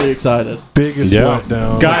the was really excited. biggest Yeah.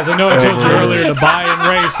 letdown. Guys, I know I told you earlier to buy and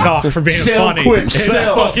Ray's stock for being Sell funny. quick. It's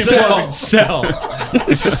Sell. fucking Sell. fucking sell.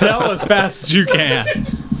 Sell as fast as you can.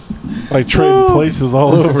 Like trading places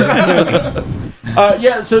all over.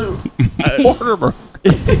 Yeah, so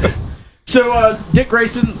Dick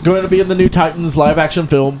Grayson going to be in the new Titans live-action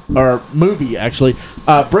film or movie, actually.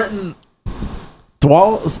 Brenton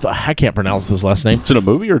Thwaites, I can't pronounce this last name. Is it a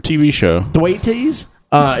movie or a TV show? Thwaites.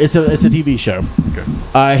 It's a TV show.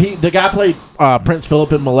 Okay. The guy played Prince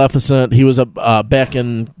Philip in Maleficent. He was a Beck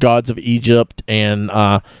in Gods of Egypt and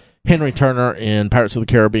Henry Turner in Pirates of the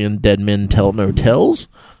Caribbean. Dead Men Tell No Tales.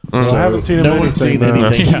 So I haven't seen him No in one's anything. seen now.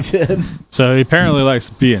 anything he's in. So he apparently likes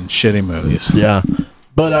to be in shitty movies. Yeah,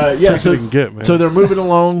 but yeah. Take what he can get, man. So they're moving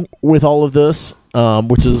along with all of this,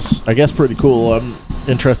 which is, I guess, pretty cool. I'm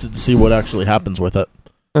interested to see what actually happens with it.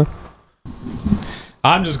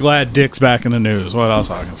 I'm just glad Dick's back in the news. What else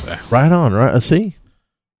I can say? Right on, right? See,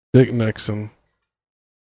 Dick Nixon.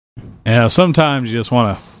 Yeah, sometimes you just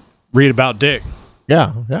want to read about Dick.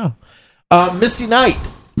 yeah. Misty Knight.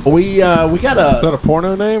 We got Is that a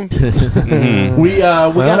porno name? we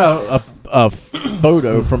got a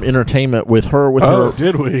photo from Entertainment with her Oh, her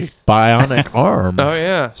did we? bionic arm. Oh,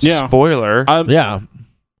 yeah. Yeah. Spoiler. Yeah,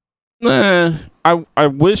 I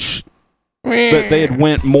wish that they had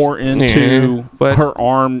went more into Yeah, but- her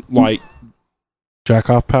arm, like Jack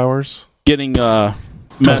off powers. getting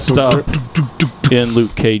messed up in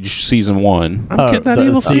Luke Cage season 1. I'm getting that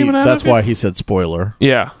evil semen out that's of it. why he said spoiler.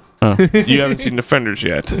 Yeah. Oh. You haven't seen Defenders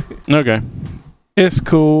yet. Okay. It's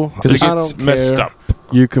cool. Because it I gets don't messed care. up.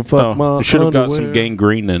 You can fuck my It should have got some underwear.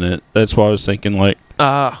 gangrene in it. That's why I was thinking, like,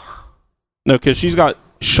 no, because she's got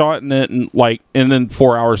shot in it, and then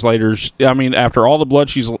 4 hours later, after all the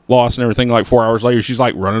blood she's lost and everything, like 4 hours later, she's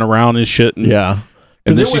like running around and shit. And, Yeah,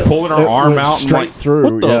 and then it she's went- pulling her it arm went out and straight like, through.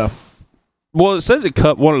 what the Yeah, well, it said it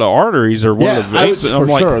cut one of the arteries or one yeah. of the I veins. was and for I'm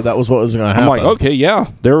like, sure that was what was going to happen. I'm like, okay, yeah,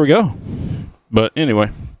 there we go. But anyway,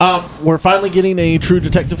 We're finally getting a True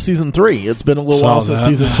Detective season 3. It's been a little Saw while since that.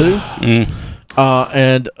 season 2.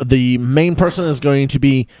 And the main person is going to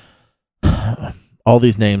be all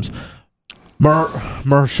these names.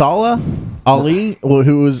 Mahershala Ali,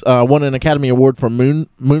 who was won an Academy Award for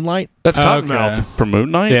Moonlight. That's Okay. Cottonmouth. For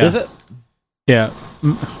Moon Knight? Yeah. Is it? Yeah.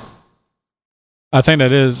 I think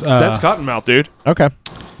that is. That's Cottonmouth, dude. Okay.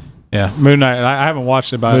 Yeah, Moon Knight. I haven't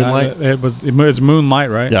watched it, but Moonlight? it was Moonlight,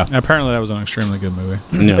 right? Yeah. Apparently, that was an extremely good movie.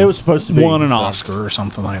 Yeah. It was supposed to be. Won an so. Oscar or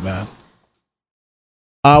something like that.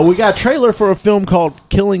 We got a trailer for a film called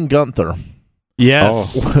Killing Gunther.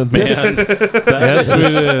 Yes. This- Yes, we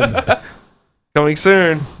did. Coming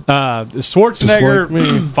soon.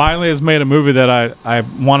 Schwarzenegger finally has made a movie that I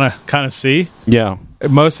want to kind of see. Yeah.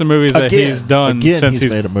 Most of the movies that he's done again, since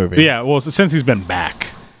he's made a movie. Yeah, well, since he's been back.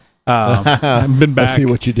 Been back. I see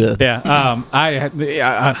what you did. Yeah.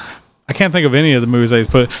 I can't think of any of the movies that he's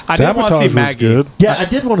put. I did want to see Sabotage was Maggie. good. Yeah, I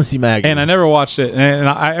did want to see Maggie. And I never watched it. And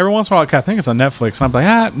I, every once in a while, I think it's on Netflix. And I'm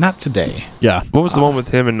like, not today. yeah. What was the one with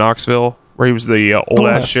him in Knoxville where he was the old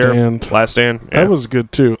ass Last sheriff? Stand. Last Stand. Yeah. That was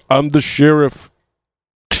good too. I'm the sheriff.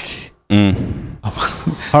 Mm.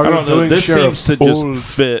 How I don't know. This Sheriff? seems to just Old-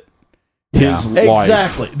 fit his life.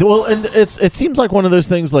 Exactly. Well, and it seems like one of those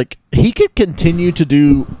things. Like he could continue to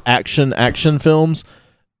do action films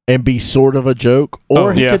and be sort of a joke,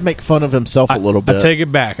 or he yeah. could make fun of himself a little bit. I take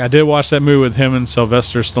it back. I did watch that movie with him and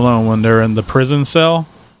Sylvester Stallone when they're in the prison cell.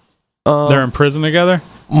 They're in prison together.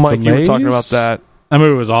 Mike, The you were talking about Maze? that. That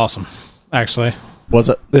movie was awesome, actually. Was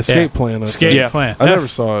it? The Escape Yeah. Plan. I Escape think. Yeah. Plan. I never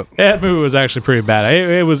saw it. That movie was actually pretty bad.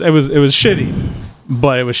 It was shitty,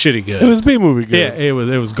 but it was shitty good. It was B movie good. Yeah, it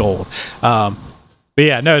was gold. But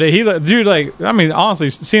yeah, no, dude, like, I mean, honestly,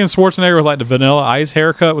 seeing Schwarzenegger with like the Vanilla Ice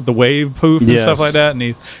haircut with the wave poof and Yes. stuff like that,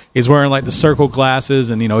 and he's wearing like the circle glasses,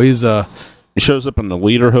 and he's He shows up in the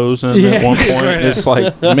lederhosen Yeah. at one point. Right. It's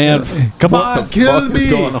like, man, come what on, the kill fuck me. is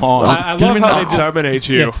going on? I love how I'll terminate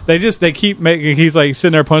you. they keep making. He's like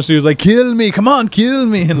sitting there punching. He's like, "Kill me, come on, kill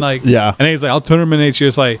me," and like, Yeah. and he's like, "I'll terminate you."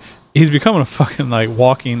 It's like he's becoming a fucking like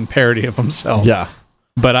walking parody of himself. Yeah.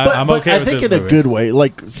 but I'm But okay I with think this in a movie. good way.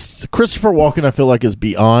 Like Christopher Walken, I feel like is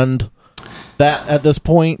beyond that at this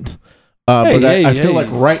point. But I feel like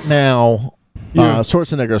right now, You're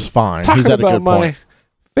Schwarzenegger's fine. talking He's at a about good my point.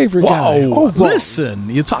 favorite guy. Whoa! Listen,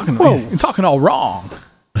 you're talking all wrong.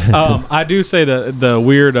 I do say the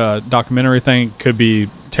weird documentary thing could be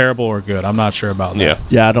terrible or good. I'm not sure about that. Yeah.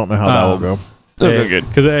 Yeah, I don't know how that will go. They're good.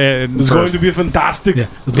 Because It's going to be fantastic.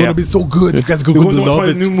 it's going to be so good. You guys are You're going going to to watch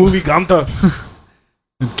love my it. new movie, Ganta.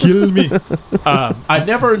 Kill me. I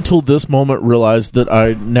never until this moment realized that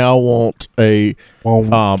I now want a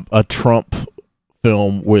Trump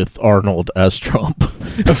film with Arnold as Trump.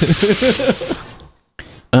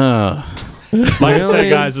 Like I said,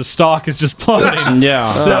 guys, the stock is just plummeting. Yeah.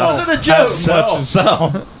 That wasn't a joke.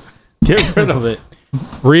 Sell. Get rid of it.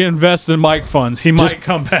 Reinvest in Mike funds. He might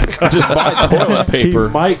come back. Just buy toilet He paper.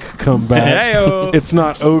 might come back. Hey-o. It's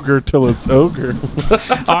not ogre till it's ogre. All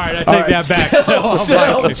right, I take that back.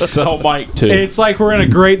 Sell. Sell Mike too. It's like we're in a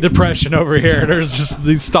Great Depression over here. There's just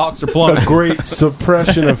these stocks are A plummeting. great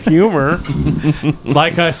suppression of humor.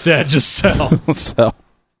 Like I said, just sell. Sell.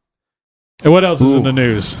 And what else is in the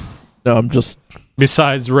news No, I'm just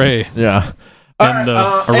besides Ray yeah. and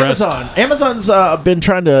arrest? Amazon's been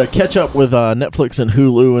trying to catch up with Netflix and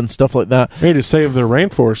Hulu and stuff like that. They need to save the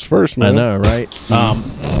rainforest first, man. I know, right?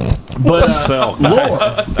 But Sell.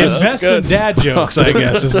 Invest in dad jokes, I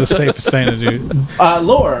guess, is the safest thing to do.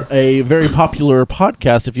 Lore, a very popular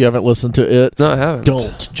podcast. If you haven't listened to it, No, I haven't.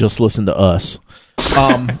 don't just listen to us.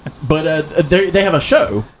 But they have a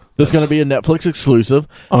show that's going to be a Netflix exclusive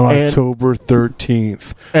On And- October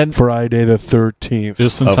 13th. and Friday the 13th.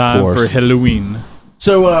 Just in Of time course. for Halloween.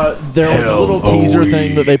 so there was a little teaser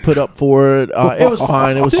thing that they put up for it. It was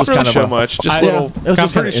fine. It was Didn't just really kind of show a, much. Just I- little, it was I'm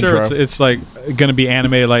just kinda pretty sure intro. it's like going to be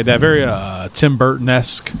animated like that. Very Tim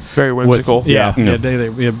Burton-esque. very with- whimsical. yeah,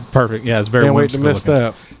 yeah, perfect. Yeah, it's very Can't wait to whimsical miss looking.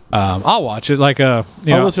 that. I'll watch it. Like I'll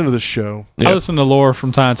know, listen to the show. I listen to Lore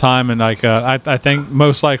from time to time, and like I think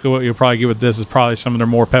most likely what you'll probably get with this is probably some of their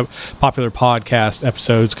more popular podcast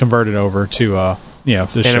episodes converted over to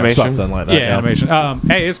this Animation. show. something like that. Yeah, animation.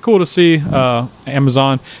 Hey, it's cool to see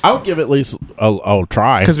Amazon I would give it at least I'll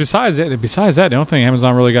try. because besides that, the only thing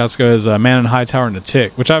Amazon really got to go is Man in the High Tower and The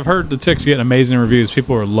Tick, which I've heard The Tick's getting amazing reviews.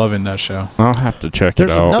 People are loving that show. I'll have to check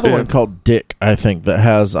There's it out. another Yeah. one called Dick, I think, that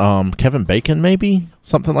has Kevin Bacon, maybe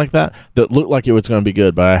something like that. That looked like it was going to be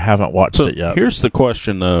good, but I haven't watched So it yet. here's the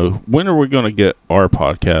question, though: when are we going to get our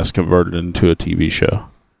podcast converted into a TV show?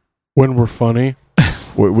 When we're funny,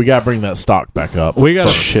 We got to bring that stock back up. We got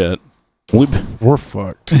Shit, we we're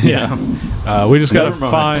fucked. we just got to Never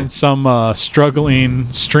mind. find some struggling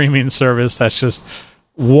streaming service that's just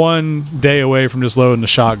one day away from just loading the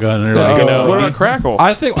shotgun. And they're like, What about Crackle?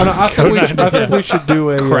 I think we should do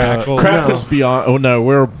a Crackle. Crackle's beyond. Oh no,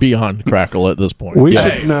 we're beyond Crackle at this point. We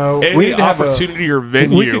Hey, should know. any We need to have a opportunity or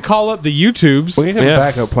venue. we could call up the YouTubes. we need to have Yeah. a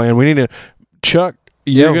backup plan. We need to Chuck.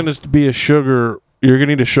 You're gonna be a sugar. You're gonna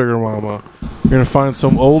need a sugar mama. You're gonna find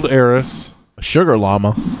some old heiress. Sugar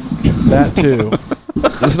llama. That too.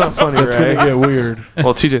 It's not funny, It's right? gonna get weird.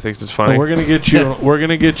 Well, TJ thinks it's funny. And we're gonna get you. We're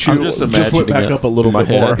gonna get you. I'm just Just imagining went back it up a little in my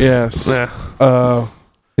bit more. head. Yes. Yeah.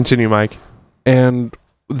 Continue, Mike. And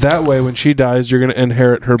that way, when she dies, you're gonna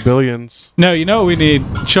inherit her billions. No, you know what we need,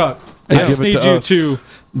 Chuck. And I just give it need to you us. to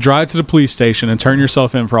drive to the police station and turn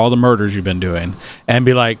yourself in for all the murders you've been doing, and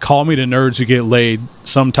be like, "Call me the nerds who get laid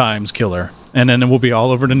sometimes, killer." And then we'll be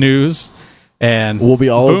all over the news, and We'll be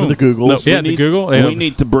all over boom. the Googles. Yeah, the Google. We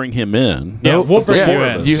need to bring him in. Yeah, we'll bring you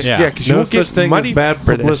Yeah, in. yeah, because No you'll such get thing as money bad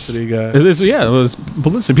for this. publicity, guys. It was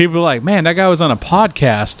publicity. People are like, "Man, that guy was on a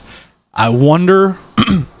podcast. I wonder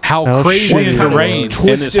how How crazy shitty and it deranged." was.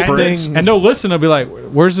 And his friends. And they'll listen. They'll be like,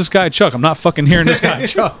 "Where's this guy Chuck? I'm not fucking hearing this guy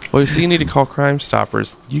Chuck." Well, you see, you need to call Crime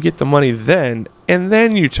Stoppers. You get the money then, and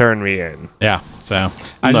then you turn me in. Yeah. So,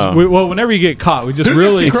 No. whenever you get caught, we just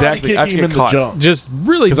really, Exactly. I have to get caught. just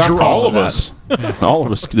really drop All of us. All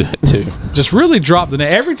of us do that too. Just really drop the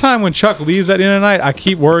net. Every time when Chuck leaves at the end of the night, I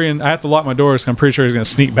keep worrying. I have to lock my doors. 'Cause I'm pretty sure he's going to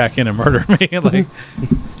sneak back in and murder me. Like,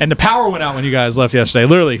 and the power went out when you guys left yesterday.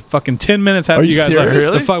 Literally, fucking 10 minutes after Are you you guys serious? left,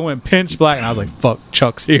 Really? the fuck went pinch black, and I was like, "Fuck,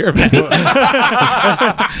 Chuck's here, man."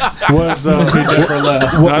 Was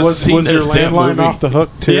was seen your this damn landline movie. off the hook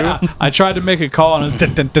too? Yeah, I tried to make a call, and it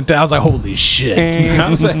was, I was like, "Holy shit!"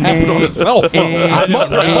 How's that happen on a cell phone?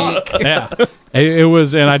 Motherfucker. Yeah, it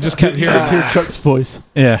was, and I just kept hearing. Just hear Chuck's voice.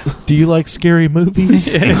 Yeah, Do you like scary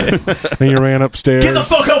movies? And you ran upstairs. Get the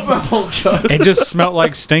fuck off my phone, Chuck. it just smelled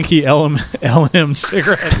like stinky L&M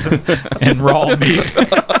cigarettes and raw meat.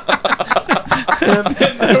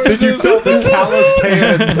 Did you feel the calloused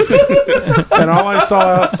hands? And all I saw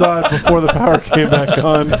outside before the power came back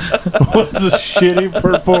on was a shitty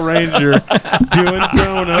Purple Ranger doing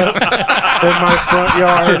donuts in my front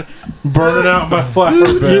yard, burning out my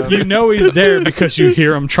flower bed. You know he's there because you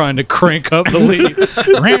hear him trying to crank up the lead.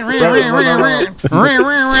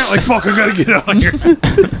 Like, fuck, I gotta get out of here.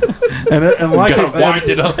 And like Gotta wind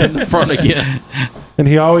it up in the front again. and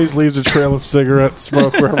he always leaves a trail of cigarette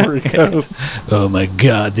smoke wherever he goes. Oh my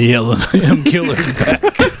god, the L&M killer's back.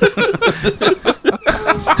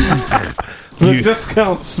 The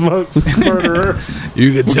discount smokes murderer.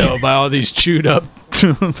 You can tell by all these chewed up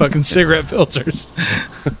fucking cigarette filters.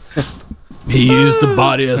 He used the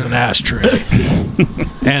body as an ashtray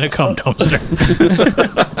and a cum dumpster.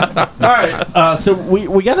 All right. So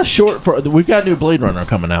we got a short for. We've got a new Blade Runner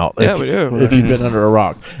coming out. Yeah, we do. If you've been under a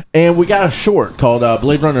rock, and we got a short called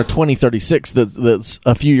Blade Runner 2036. That's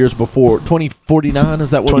a few years before 2049.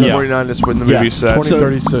 Is that what? 2049 is when the Yeah, movie's set.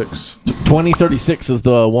 2036. 2036 is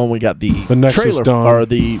the one we got the Nexus trailer Dawn. or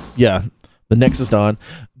the Nexus Dawn.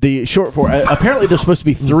 The short for apparently there's supposed to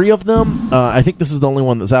be 3 of them. I think this is the only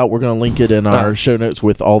one that's out. We're going to link it in our show notes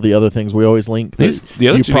with all the other things we always link. The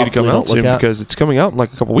other you two need to come probably out don't look soon at. because it's coming out in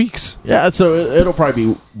like a couple weeks. Yeah, so it'll probably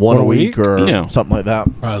be one a week or Yeah. something like that.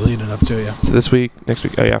 Probably leading up to you. So this week, next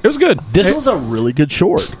week. Oh yeah. It was good. This was a really good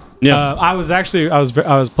short. Yeah. I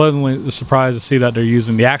was pleasantly surprised to see that they're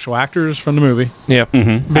using the actual actors from the movie. Yeah.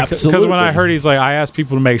 Because when I heard he's like, I asked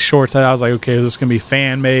people to make shorts, I was like, okay, is this going to be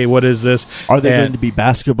fan made? What is this? Are they And- going to be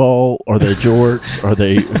basketball? Are they jorts? Are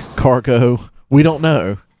they cargo? We don't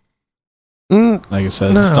know. Like I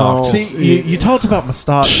said, No. stock. See, you talked about my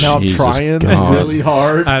stock. Now I'm Jesus trying God. really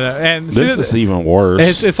hard. I know. And see, This is even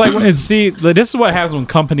worse. it's like see, this is what happens when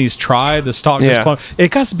companies try the stock. Yeah. Just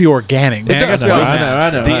it got to be organic, man. It does. It got to be I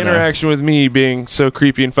organic. know. The interaction with me being so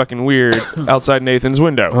creepy and fucking weird outside Nathan's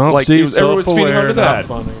window. Oh, like see, everyone's feeding self-aware, onto not that.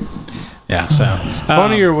 funny. Yeah. So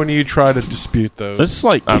Funnier when you try to dispute those. This is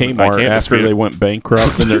like I Kmart can't after dispute they it. went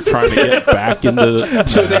bankrupt and they're trying to get back into.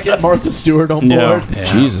 So they get Martha Stewart on board. Yeah.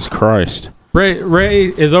 Jesus Christ. Ray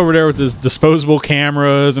is over there with his disposable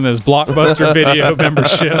cameras and his Blockbuster video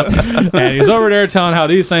membership, and he's over there telling how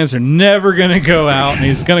these things are never going to go out, and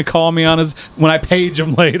he's going to call me on his when I page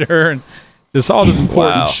him later, and just all this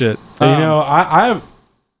important shit.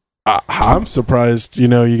 I'm surprised.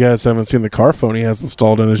 You guys haven't seen the car phone he has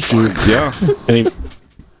installed in his Jeep. Yeah. And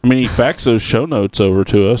I mean, he faxed those show notes over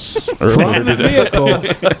to us earlier From the today.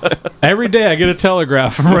 vehicle. Every day I get a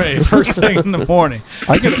telegraph from Ray first thing in the morning.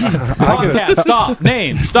 I get Podcast, stop.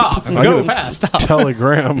 Name, stop. I Go get a fast, stop.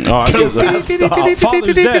 telegram. Oh, I get the,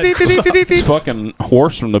 Father's dead. this fucking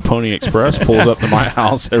horse from the Pony Express pulls up to my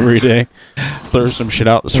house every day, clears some shit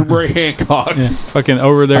out. It's Ray Hancock. Yeah, fucking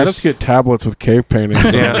over there. I just get tablets with cave paintings.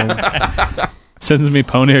 on them. Sends me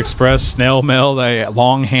Pony Express snail mail, they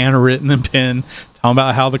long handwritten and pen, talking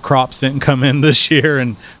about how the crops didn't come in this year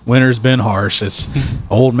and winter's been harsh. It's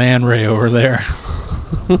old man Ray over there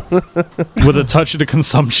with a touch of the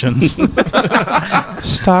consumptions.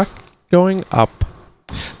 Stock going up.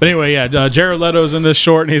 But anyway, yeah, Jared Leto's in this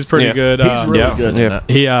short and he's pretty Yeah. good. He's really good. in Yeah. it.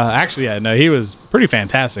 He actually, yeah, no, he was pretty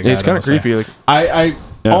fantastic. He's I'd kind of say. creepy. Like, I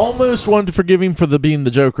Yeah. almost wanted to forgive him for being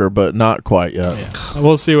the Joker, but not quite yet. Yeah.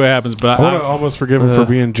 We'll see what happens, but I want to almost forgive him for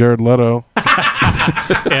being Jared Leto.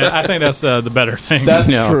 I think that's the better thing. That's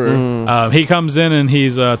Yeah. true. He comes in and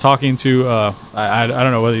he's talking to I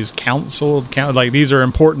don't know whether he's like these are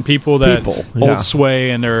important people that People, hold yeah.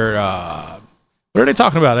 sway, and they're what are they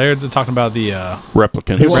talking about? They're talking about the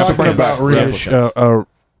Replicants. He was Replicants. talking about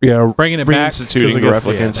yeah, bringing it back, Reinstituting 'cause I guess-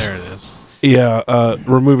 the replicants. Yeah, there it is.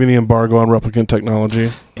 removing the embargo on replicant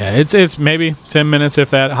technology. Yeah, it's maybe 10 minutes if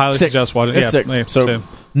that. Highly Six. suggest watching. It's Yeah, six. yeah, So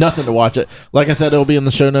nothing to watch it. Like I said, it'll be in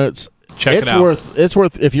the show notes. check It's it out. It's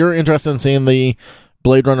worth if you're interested in seeing the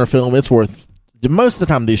Blade Runner film. It's worth. Most of the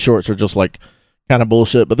time, these shorts are just like kind of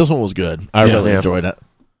bullshit, but this one was good. I really Yeah. enjoyed it.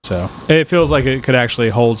 So it feels like it could actually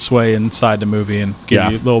hold sway inside the movie and give Yeah.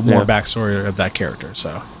 you a little more Yeah. backstory of that character.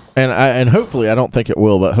 So And hopefully, I don't think it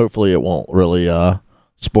will, but hopefully, it won't really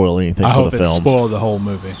spoil anything I for hope the it film. spoiled the whole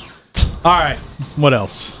movie. All right, what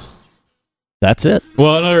else? That's it.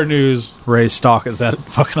 Well, in other news, Ray's stock is at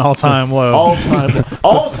fucking all-time low. All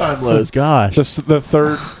time lows. Gosh. The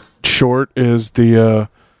third short is the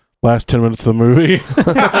last 10 minutes of the movie.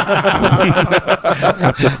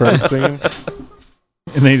 After credit scene.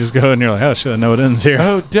 And then you just go and you're like, oh shit, I know it ends here.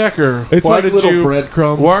 Oh, Decker. It's why like did little you?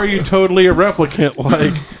 breadcrumbs. Why are you totally a replicant?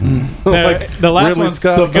 Like The last Ridley one's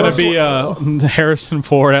Scott. going to be Harrison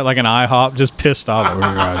Ford at like an IHOP, just pissed off. What are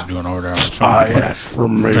you guys doing over there? I asked for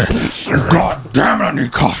maple syrup. God damn it, I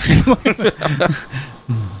need coffee.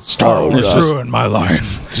 Star Wars ruined my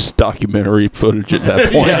life. Just documentary footage at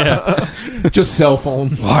that point. Just cell phone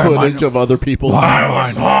footage of other people.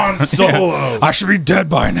 Han Solo. I should be dead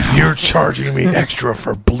by now. You're charging me extra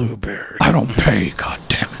for blueberry. I don't pay, god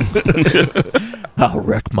damn it. I'll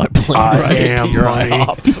wreck my plane I right into am your money.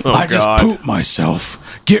 IHOP. I just pooped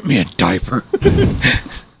myself. Get me a diaper.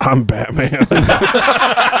 I'm Batman.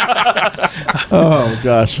 Oh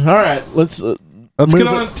gosh! All right, let's Let's get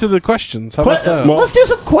move on to the questions. How about that? let's do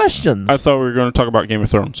some questions. I thought we were going to talk about Game of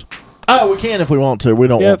Thrones. Oh, we can if we want to. We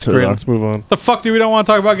don't Yeah, want it's to. great. though. Let's move on. The fuck do we don't want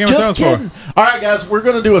to talk about Game of Just Thrones kidding. for? All right, guys, we're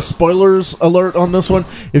going to do a spoilers alert on this one.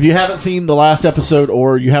 If you haven't seen the last episode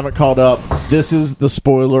or you haven't caught up, this is the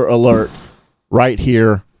spoiler alert right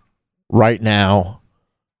here, right now.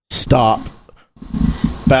 Stop.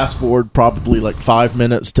 Fast forward probably like 5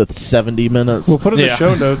 minutes to 70 minutes. We'll put in the Yeah.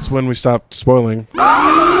 show notes when we stop spoiling.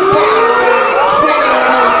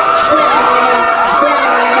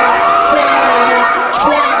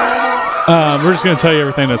 We're just going to tell you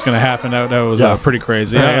everything that's going to happen. That was Yeah. pretty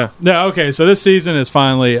crazy. Yeah. Yeah. Okay. So this season is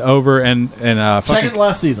finally over, and fucking, Second to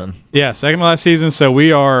last season. yeah, second to last season. So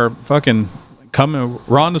we are fucking coming.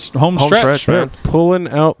 We're on the home stretch. man. Pulling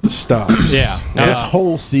out the stops. Yeah. This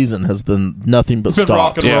whole season has been nothing but It's been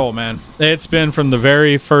rock stops. and roll, man. It's been from the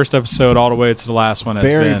very first episode all the way to the last one. It's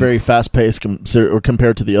Very, been, very fast paced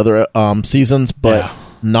compared to the other seasons, but Yeah.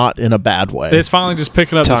 not in a bad way. It's finally just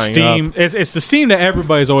picking up the Tying steam. It's the steam that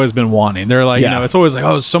everybody's always been wanting. They're like, Yeah. it's always like,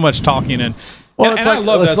 oh, so much talking and. well, and it's I like,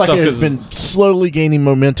 love it's that like stuff it's because been slowly gaining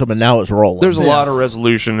momentum, and now it's rolling. There's a lot of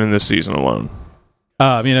resolution in this season alone. you're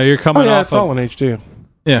Oh, coming yeah, off it's of all in HD.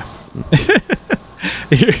 yeah.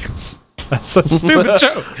 That's such a stupid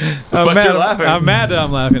joke. But you're laughing. I'm mad that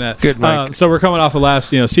I'm laughing at. Good, Mike. So we're coming off of last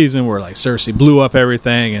season where like Cersei blew up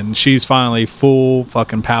everything and she's finally full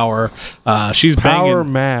fucking power. She's Power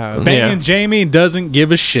banging mad. banging Yeah. Jamie and doesn't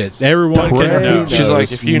give a shit. Everyone can know. She's like,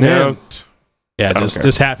 if you know, Yeah, don't just care.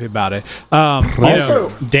 just happy about it. Also-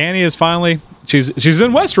 Danny is finally she's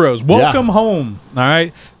in Westeros. Welcome home. All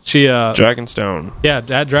right. She Dragonstone. yeah,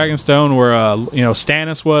 at Dragonstone where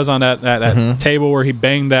Stannis was on that table where he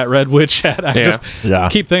banged that red witch at. I Yeah. just Yeah.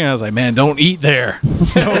 keep thinking, I was like, man, don't eat there.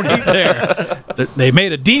 Don't eat there. They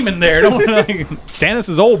made a demon there. Don't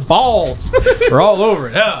Stannis' old balls are all over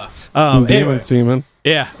it. Yeah. Demon Anyway. semen.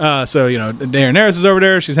 Yeah, so Daenerys is over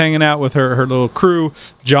there. She's hanging out with her little crew.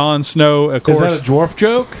 Jon Snow, of Is course. that a dwarf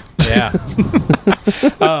joke? Yeah.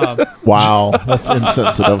 Wow, that's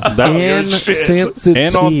insensitive. Insensitive.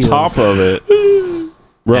 And on top of it,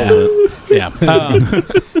 relevant. Yeah.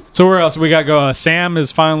 So where else we got to go? Sam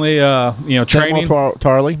is finally, training.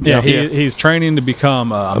 Tarley. Yeah, he's training to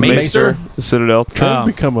become a maester. The Citadel. Trying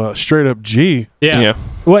to become a straight up G. Yeah.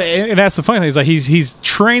 Well, and that's the funny thing is like he's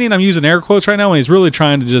training. I'm using air quotes right now, and he's really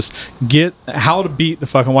trying to just get how to beat the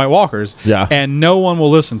fucking White Walkers. Yeah. And no one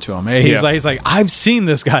will listen to him. He's like, I've seen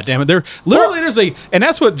this. Goddamn it! And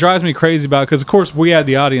that's what drives me crazy about it, because of course we had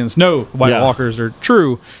the audience know the White Walkers are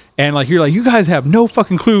true, and like you're like, you guys have no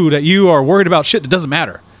fucking clue that you are worried about shit that doesn't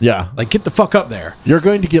matter. Yeah. Like, get the fuck up there. You're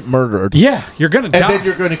going to get murdered. Yeah, you're gonna die. And then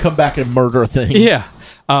you're going to come back and murder things. Yeah.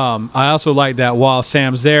 I also like that while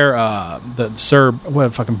Sam's there, the Sir,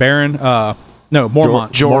 Baron,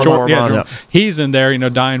 Mormont. George Mormont. Yeah, he's in there,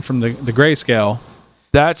 dying from the grayscale.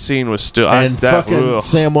 That scene was still...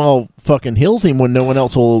 Samwell fucking heals him when no one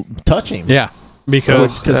else will touch him. Yeah.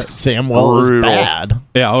 Because Samwell is bad.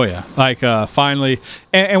 Yeah, oh yeah. Like, finally,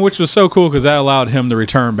 and which was so cool because that allowed him to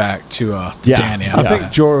return back to Dany. I think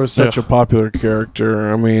Jorah was such a popular character.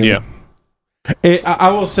 I mean...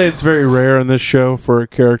 I will say it's very rare in this show for a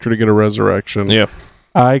character to get a resurrection. Yeah.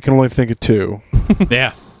 I can only think of two.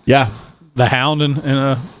 Yeah. Yeah. The Hound and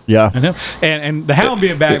him. And the Hound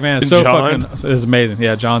being back, man, is so John. fucking is amazing.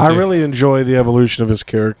 Yeah, John too. I really enjoy the evolution of his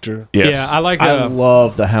character. Yes. Yeah, I like I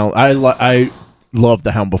love the Hound. I loved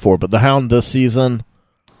the Hound before, but the Hound this season...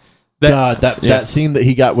 that scene that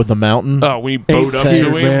he got with the mountain. Oh, we bowed up to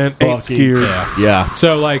him. Man, ain't scared. Yeah.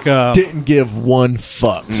 So like didn't give one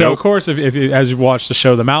fuck. So of course, if you, as you've watched the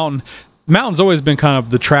show, the Mountain's always been kind of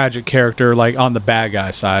the tragic character, like on the bad guy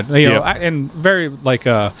side, and very like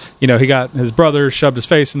he got his brother shoved his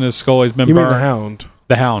face in his skull. He's been You mean burned. the Hound?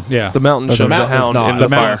 The Hound, yeah. The Mountain shoved the Mountain is Hound not. in the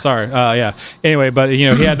fire. Mountain, sorry, yeah. Anyway, but he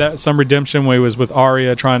had some redemption when he was with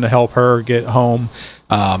Arya trying to help her get home,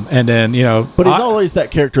 and then But he's always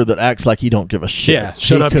that character that acts like he don't give a shit. Yeah,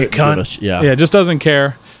 shut up, you cunt. Yeah, just doesn't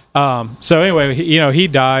care. So anyway, he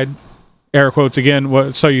died. Air quotes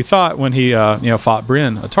again. So you thought when he fought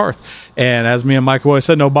Brienne of Tarth, and as me and Mike always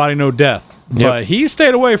said, no body, no death. But he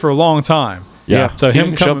stayed away for a long time. Yeah. So He him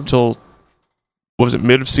didn't show coming up till, what was it,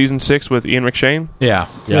 mid of season 6 with Ian McShane? Yeah.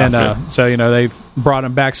 Yeah. And so they brought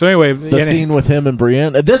him back. So anyway, the scene with him and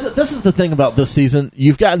Brienne. This is the thing about this season.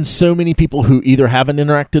 You've gotten so many people who either haven't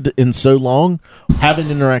interacted in so long, haven't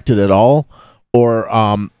interacted at all, or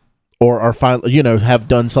are finally have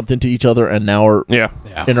done something to each other and now are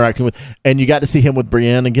interacting with. And you got to see him with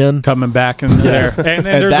Brienne again, coming back in there, and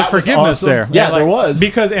there's a forgiveness there. Yeah, there was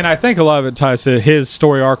because, and I think a lot of it ties to his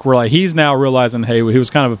story arc, where like he's now realizing, hey, he was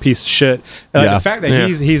kind of a piece of shit. The fact that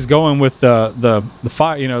he's going with the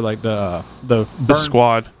fight, like the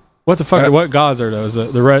squad. What the fuck? What gods are those? The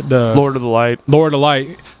Lord of the Light. Lord of the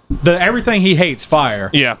Light. Everything he hates, fire.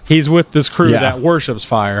 Yeah. He's with this crew that worships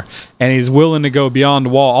fire, and he's willing to go beyond the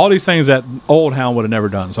wall. All these things that old Hound would have never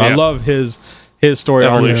done. So I love his story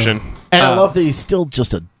evolution. And I love that he's still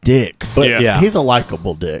just a dick, but he's a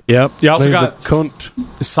likable dick. Yep. You also He's got a cunt.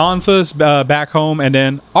 Sansa's back home, and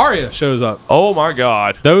then Arya shows up. Oh my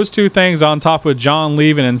God. Those two things on top of Jon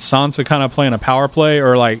leaving and Sansa kind of playing a power play,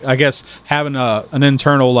 or like I guess having an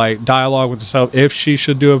internal like dialogue with herself if she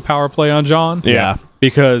should do a power play on Jon. Yeah.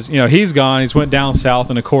 Because he's gone, he's went down south,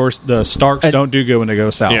 and of course the Starks don't do good when they go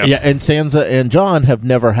south. Yeah, and Sansa and Jon have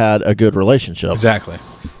never had a good relationship. Exactly.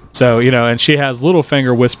 So, and she has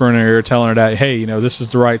Littlefinger whispering in her ear, telling her that, hey, this is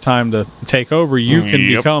the right time to take over. You can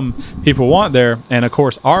become people want there. And, of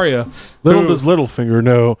course, Arya. Little does Littlefinger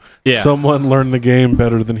know someone learned the game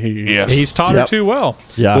better than he. Yes. He's taught her too well.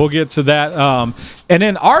 Yeah. We'll get to that. And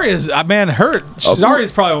then Arya's,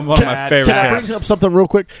 Arya's probably one of my favorite Can I bring up something real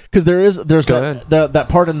quick? Because there's that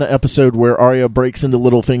part in the episode where Arya breaks into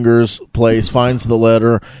Littlefinger's place, finds the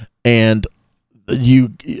letter, and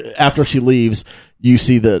after she leaves, you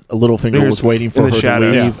see that Littlefinger was waiting for her to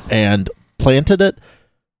leave and planted it.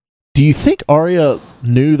 Do you think Arya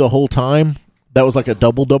knew the whole time that was like a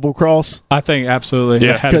double cross? I think absolutely.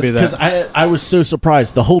 Yeah, it had to be that. Because I was so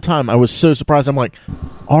surprised the whole time. I was so surprised. I'm like,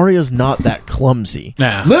 Arya's not that clumsy.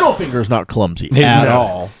 Nah. Littlefinger's not clumsy at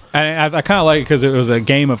all. And I kind of like it because it was a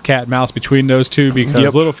game of cat and mouse between those two,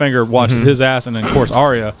 because Littlefinger watches his ass, and then of course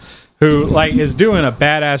Arya, who is doing a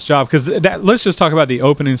badass job. Because let's just talk about the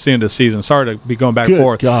opening scene of the season. Sorry to be going back and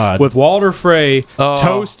forth. God. With Walder Frey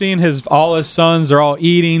toasting all his sons. They're all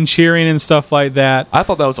eating, cheering, and stuff like that. I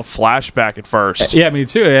thought that was a flashback at first. Yeah, me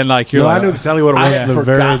too. And like you're, I knew exactly what it was from the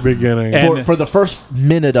very beginning. For the first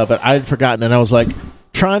minute of it, I had forgotten, and I was like,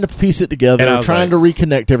 trying to piece it together, And I was trying to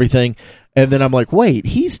reconnect everything, and then I'm like, wait,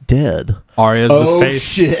 he's dead. Arya's Oh, the face.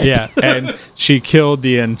 shit. Yeah, and she killed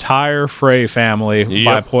the entire Frey family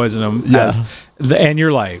by poisoning them. Yeah. And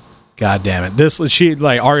you're like, God damn it!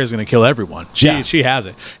 Arya's going to kill everyone. She has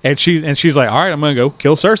it, and she's like, all right, I'm going to go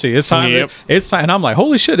kill Cersei. It's time. Yep. It's time. And I'm like,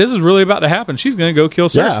 holy shit, this is really about to happen. She's going to go kill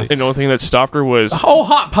Cersei. And the only thing that stopped her was Oh,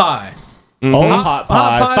 Hot Pie. Oh, Hot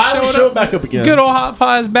Pie. Finally showed back up again. Good old Hot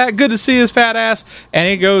Pie's back. Good to see his fat ass. And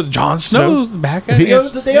he goes, Jon Snow's back. He goes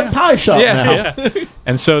to the damn pie shop now. Yeah.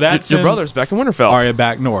 And so that's your brother's back in Winterfell. Arya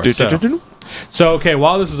back north. So okay,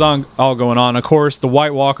 while this is all going on, of course, the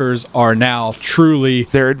White Walkers are now truly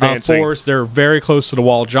They're advancing. force. They're very close to the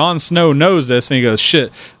wall. Jon Snow knows this, and he goes,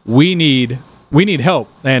 "Shit, we need help."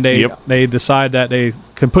 And they decide that they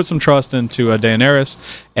can put some trust into Daenerys,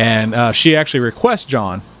 and she actually requests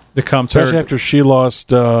Jon to come to Especially her. after she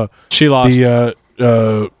lost She lost.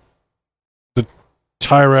 the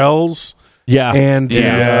Tyrells Yeah. and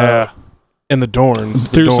the Dorns.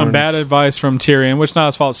 through the some Dorns. bad advice from Tyrion, which not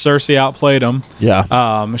his fault. Cersei outplayed him.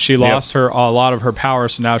 Yeah. She lost a lot of her power,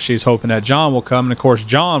 so now she's hoping that Jon will come. And of course,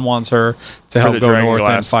 Jon wants her to help the go Dragon north and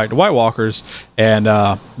Glass. fight the White Walkers, and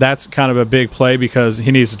that's kind of a big play because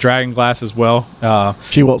he needs the Dragon Glass as well.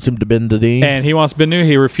 She wants him to bend the knee. And he wants to bend the knee.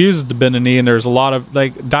 He refuses to bend the knee, and there's a lot of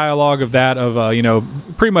like dialogue of that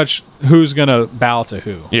pretty much who's gonna bow to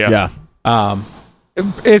who. Yeah.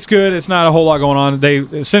 It's good. It's not a whole lot going on. They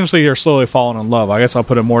essentially are slowly falling in love. I guess I'll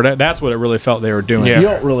put it more. That's what it really felt they were doing. Yeah. You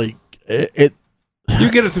don't really. It You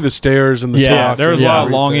get it through the stairs and the Yeah, talk. There was a and lot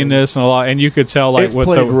of everything. longingness and a lot, and you could tell like it's with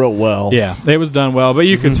played the real well. yeah, it was done well, but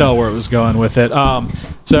you could tell where it was going with it.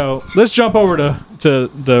 So let's jump over to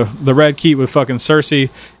the Red Keep with fucking Cersei,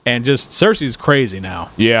 and just Cersei's crazy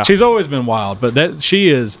now. Yeah. she's always been wild, but that she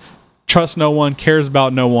is trusts no one, cares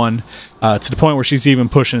about no one, to the point where she's even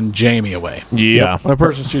pushing Jaime away. Yeah. The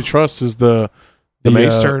person she trusts is the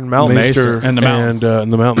Maester and Mountain. Maester and the Mountain.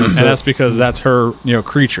 and the Mountain. And that's because that's her,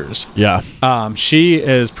 creatures. Yeah. She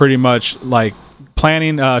is pretty much like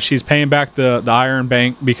planning. She's paying back the Iron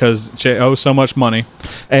Bank because she owes so much money.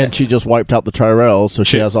 And she just wiped out the Tyrells, so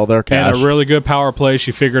she has all their cash. And a really good power play.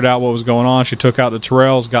 She figured out what was going on. She took out the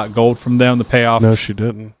Tyrells, got gold from them to pay off. No, she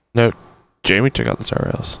didn't. No, Jamie took out the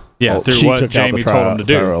Tyrells. Yeah, Well, through she what took out Jaime the told him to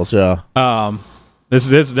do. Tyrells, yeah.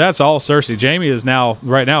 That's all Cersei. Jaime is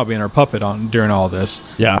right now being her puppet during all this.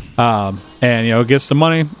 Yeah. And gets the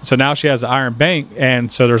money. So now she has the Iron Bank,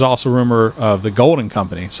 and so there's also rumor of the Golden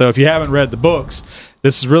Company. So if you haven't read the books,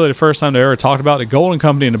 this is really the first time they ever talked about it. The Golden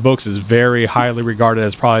Company in the books is very highly regarded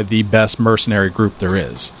as probably the best mercenary group there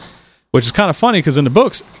is, which is kind of funny because in the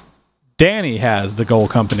books, Dany has the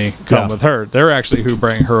Gold Company come with her. They're actually who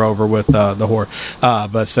bring her over with the whore.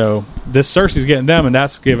 But so this Cersei's getting them, and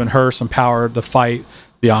that's giving her some power to fight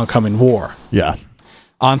the oncoming war. Yeah.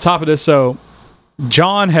 On top of this, so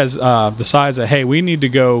Jon has decides that, hey, we need to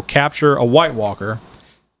go capture a White Walker,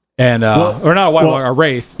 and or not a White Walker, a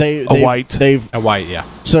Wraith. They've a White, yeah.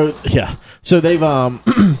 So they've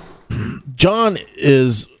Jon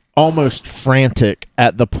is almost frantic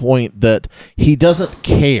at the point that he doesn't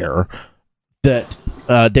care that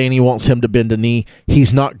Dany wants him to bend a knee.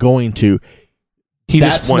 He's not going to.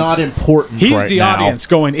 That's not important. He's right the now. audience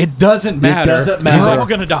going, it doesn't matter. doesn't matter. We're all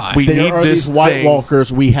going to die. We There need are this these White thing.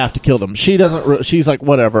 Walkers. We have to kill them. She doesn't. She's like,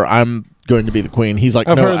 whatever. I'm going to be the queen. He's like,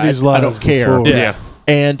 I've no, heard these I lies don't care. before. Yeah.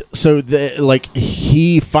 And so,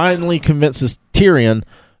 he finally convinces Tyrion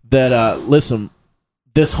that, listen,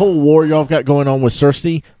 this whole war y'all have got going on with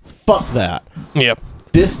Cersei, fuck that. Yep.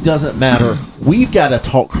 This doesn't matter. We've got to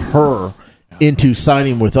talk her into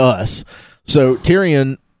siding with us. So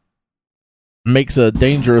Tyrion makes a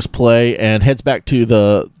dangerous play and heads back to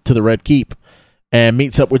the Red Keep and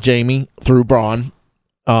meets up with Jaime through Bronn,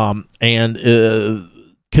 and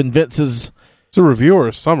convinces. It's a review or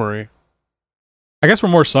a summary. I guess we're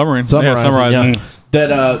more summarizing. Yeah,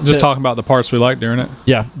 that Just talking about the parts we like during it.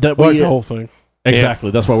 Yeah, that Like we the whole thing.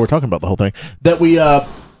 exactly. That's why we're talking about the whole thing. That we, I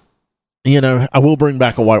will bring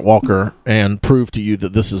back a White Walker and prove to you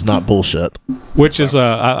that this is not bullshit. Which is,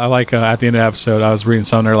 I like at the end of the episode, I was reading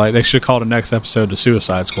something there like they should call the next episode the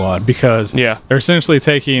Suicide Squad because they're essentially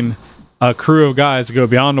taking a crew of guys to go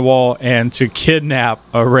beyond the wall and to kidnap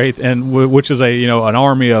a Wraith, and which is an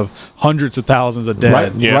army of hundreds of thousands of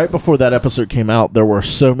dead. Right before that episode came out, there were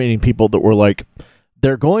so many people that were like,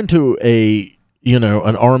 they're going to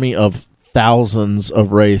an army of thousands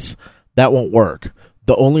of Wraiths. That won't work.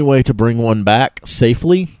 The only way to bring one back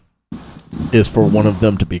safely is for one of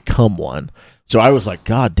them to become one. So I was like,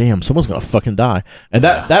 God damn, someone's gonna fucking die, and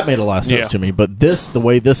that made a lot of sense to me. But the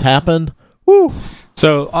way this happened,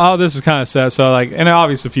 So all this is kind of set. So like, and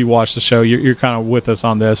obviously, if you watch the show, you're kind of with us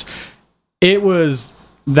on this. It was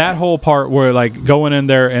that whole part where like going in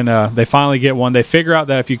there and they finally get one. They figure out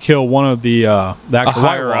that if you kill one of the actual White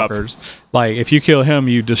higher up. Walkers, like if you kill him,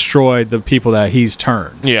 you destroy the people that he's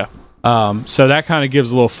turned. Yeah. So that kind of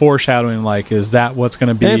gives a little foreshadowing. Like, is that what's going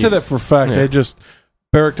to be? Answer that for a fact. They just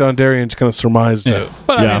Beric Dondarrion just kind of surmised it.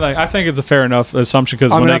 But I mean, like, I think it's a fair enough assumption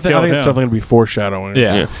because when I they think killed him, it's definitely going to be foreshadowing.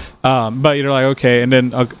 yeah. But you're like, okay, and then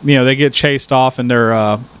they get chased off and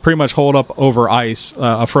they're pretty much holed up over ice,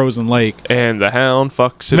 a frozen lake. And the Hound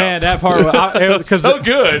fucks it Man, up. that part because So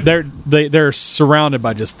good. They're surrounded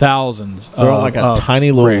by just thousands. They're on like a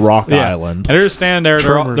tiny little rock Yeah. island. And they're just standing there.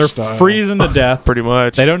 Tremor They're style. freezing to death. Pretty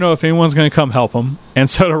much. They don't know if anyone's going to come help them. And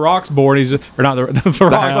so the Rock's bored. He's or not the Rock's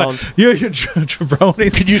Hound. like, you jabronis.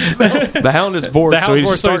 Can you smell? The Hound is bored, so he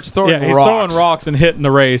starts throwing he's rocks. throwing rocks and hitting the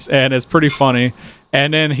race, and it's pretty funny.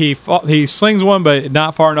 And then he slings one, but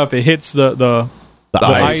not far enough. It hits the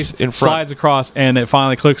ice in front. slides across, and it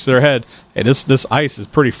finally clicks to their head. Hey, this ice is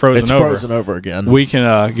pretty frozen It's over. frozen over again. We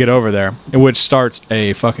can get over there, which starts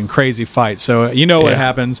a fucking crazy fight. So what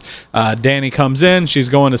happens. Danny comes in. She's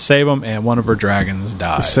going to save him, and one of her dragons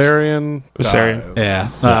dies. Viserion. Viserion.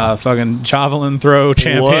 Yeah. Fucking javelin throw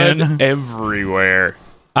champion. Blood everywhere.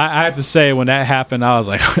 I have to say, when that happened, I was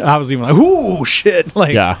like, I was even like, ooh, shit.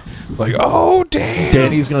 Like, Yeah. Like, oh, damn.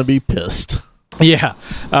 Danny's going to be pissed. yeah.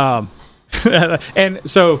 And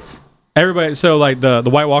so everybody, like the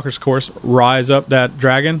White Walkers, of course, rise up that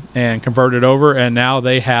dragon and convert it over, and now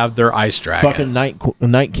they have their ice dragon. Fucking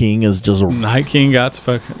Night King is just a Night King got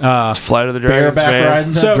fucking. Flight of the Dragons, bareback man.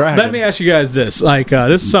 riding that So dragon. let me ask you guys this. Like,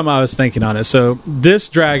 this is something I was thinking on it. So this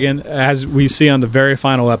dragon, as we see on the very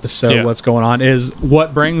final episode, Yeah. what's going on is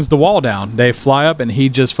what brings the wall down. They fly up and he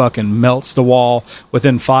just fucking melts the wall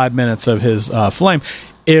within 5 minutes of his flame.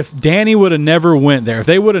 If Danny would have never went there, if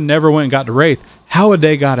they would have never went and got to Wraith, how would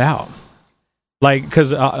they got out? Like,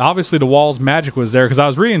 because obviously the wall's magic was there. Because I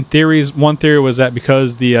was reading theories. One theory was that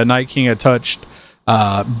because the Night King had touched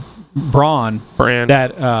Bran,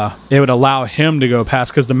 that it would allow him to go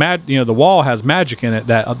past. Because the wall has magic in it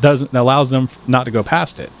that allows them not to go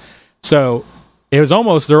past it. So it was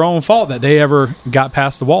almost their own fault that they ever got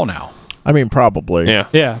past the wall. Now, I mean, probably. Yeah.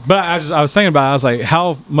 yeah. But I was thinking about it. I was like,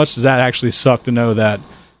 how much does that actually suck to know that?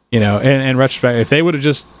 In retrospect, if they would have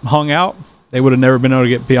just hung out, they would have never been able to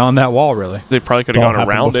get beyond that wall, really. They probably could It's have all gone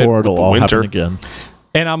happened around it before with it'll the all winter. happen again.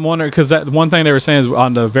 And I'm wondering, because that one thing they were saying is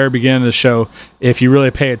on the very beginning of the show, if you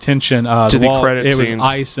really pay attention, To the wall, credit it was scenes.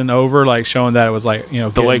 icing over, like showing that it was like,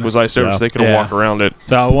 The lake was iced over, Yeah. so they couldn't Yeah. walk around it.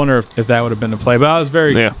 So I wonder if that would have been the play. But I was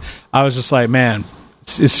I was just like, man,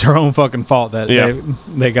 it's their own fucking fault that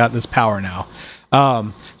they got this power now.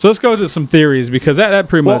 So let's go to some theories, because that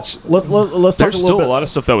pretty much. Let's talk There's a little still bit. a lot of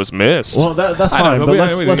stuff that was missed. Well, that's I know, fine. but But we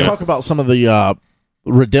let's can talk about some of the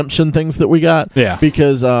redemption things that we got. Yeah.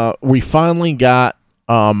 Because we finally got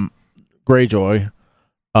Greyjoy.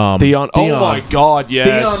 Theon. Oh my God!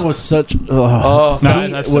 Yes. Theon was such. No, he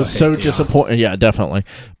I still was so hate Theon. disappointing. Yeah, definitely.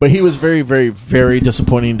 But he was very, very, very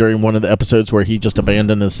disappointing during one of the episodes where he just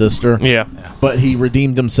abandoned his sister. Yeah. But he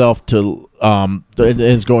redeemed himself to and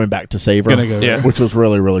is going back to save her, Gonna go Yeah. which was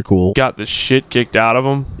really, really cool. Got the shit kicked out of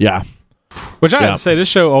him. Yeah. Which I have Yeah. to say, this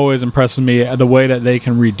show always impresses me, the way that they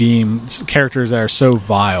can redeem characters that are so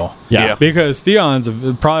vile. Yeah. Because Theon's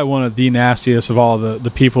probably one of the nastiest of all the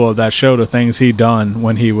people of that show, the things he done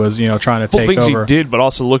when he was, trying to Well, take things over. he did, but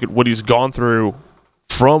also look at what he's gone through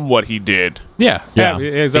from what he did. Yeah. Yeah.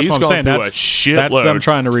 That's He's what I'm gone saying. through That's a shitload. That's them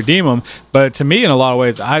trying to redeem him. But to me, in a lot of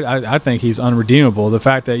ways, I think he's unredeemable. The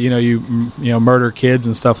fact that you murder kids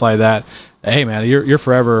and stuff like that. Hey man, you're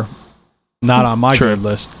forever not on my True. good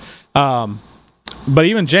list. But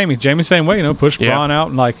even Jamie same way. Push Yeah. Bronn out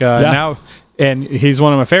and now. And he's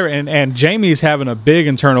one of my favorite. And Jamie's having a big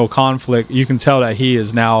internal conflict. You can tell that he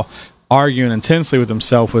is now arguing intensely with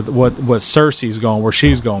himself with what Cersei's going, where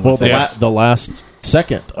she's going Well, with things. the last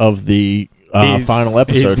second of the final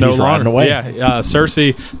episode, no he's riding away. Yeah,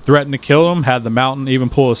 Cersei threatened to kill him. Had the Mountain even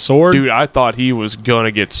pull a sword. Dude, I thought he was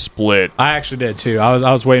gonna get split. I actually did too. I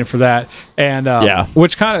was waiting for that, and Yeah.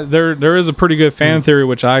 which kind of there is a pretty good fan theory,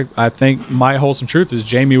 which I think might hold some truth. Is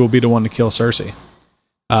Jamie will be the one to kill Cersei.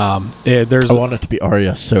 There's I want it to be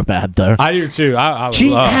Arya so bad, though. I do too. I would She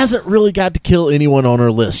love- hasn't really got to kill anyone on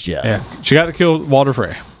her list yet. Yeah, she got to kill Walder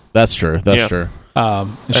Frey. That's true. That's Yeah. true.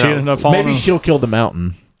 She ended up falling. Maybe she'll kill the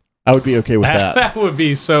Mountain. I would be okay with that. That would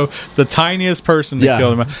be so the tiniest person to Yeah.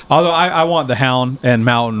 kill him. Although I want the Hound and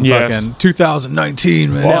Mountain Yes. fucking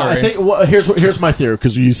 2019, man. Well, I think here's my theory,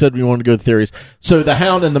 because you said we wanted to go with theories. So the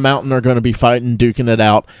Hound and the Mountain are going to be fighting, duking it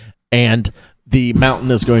out, and the Mountain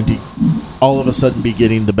is going to all of a sudden be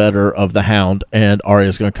getting the better of the Hound, and Arya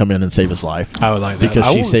is going to come in and save his life I would like that.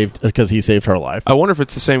 because he saved her life. I wonder if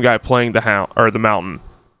it's the same guy playing the Hound or the Mountain.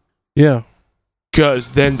 Yeah. Because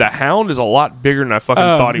then the Hound is a lot bigger than I fucking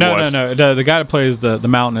thought he was. No. The guy that plays the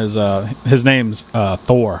Mountain is his name's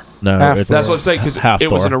Thor. No, Half it's That's what I'm saying, because half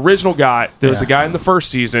it was Thor. an original guy. There was a guy in the first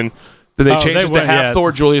season. Then they changed it to half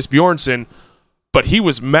Thor, Julius Bjornsson. But he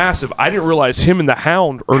was massive. I didn't realize him and the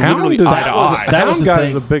Hound are literally is- eye to eye. that was Hound the guy thing.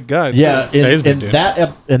 is a big guy. too. Yeah, he's a big in dude.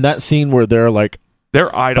 that scene where they're like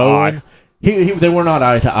They're eye to Bowen, eye. they were not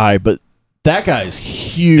eye to eye, but that guy's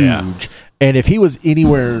huge. Yeah. And if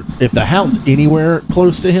the Hound's anywhere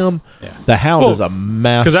close to him, the Hound Well, is a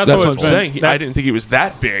massive. 'cause that's That's what what I'm it's been- saying. I that's- didn't think he was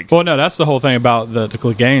that big. Well, no, that's the whole thing about the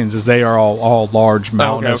Cleganes is they are all large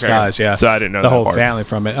mountainous okay. guys. Yeah, So I didn't know the that whole part. family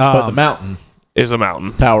from it. but the Mountain Is a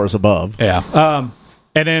mountain. towers above. Yeah.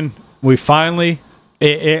 And then we finally.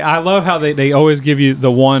 I love how they always give you the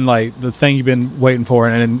one the thing you've been waiting for,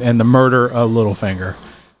 and the murder of Littlefinger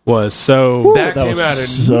was so. That That came was out of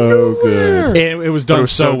so good. It was done It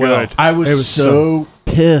was so so well. good. I was, It was so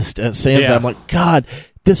pissed at Sansa. Yeah. I'm like, God,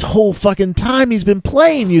 this whole fucking time he's been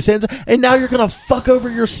playing you, Sansa, and now you're gonna fuck over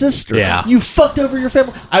your sister. Yeah. You fucked over your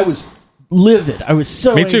family. I was livid. I was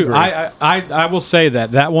so Me too. angry. I will say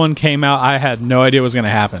that one came out. I had no idea what was going to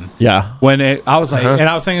happen. Yeah. When I was like, and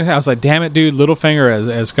I was thinking, I was like, damn it, dude, Littlefinger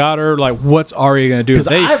as got her. Like, what's Arya going to do? If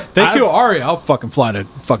 'Cause they I've- kill Arya, I'll fucking fly to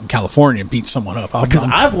fucking California and beat someone up. Because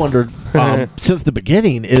I've wondered since the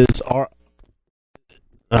beginning is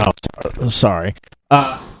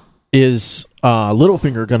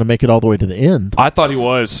Littlefinger going to make it all the way to the end? I thought he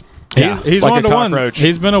was. he's like one a to one. cockroach.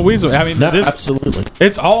 He's been a weasel. I mean, No, this absolutely.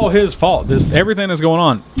 it's all his fault. Everything that's going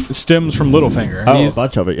on stems from Littlefinger. Oh, He's- a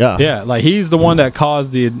bunch of it. Yeah. Yeah, like he's the one that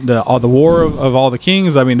caused the war of all the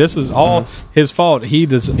kings. I mean, this is all his fault. He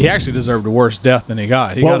actually deserved a worse death than he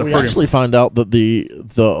got. He Well, got a we pretty. actually find out that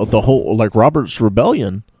the whole Robert's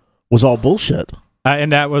rebellion was all bullshit.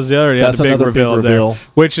 And that was the other That's the big another big reveal, reveal. there.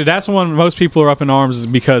 Which that's one most people are up in arms is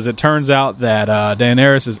because it turns out that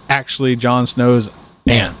Daenerys is actually Jon Snow's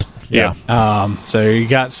aunt. Yeah. So you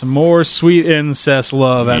got some more sweet incest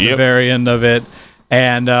love at the Yep. very end of it,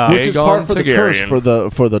 and Which is Aegon part for the curse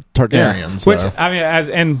Targaryen. for the Targaryens. Which though. I mean,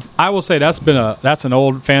 and I will say that's an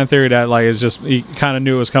old fan theory that is just he kind of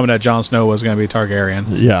knew it was coming that Jon Snow was going to be Targaryen.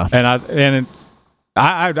 Yeah. And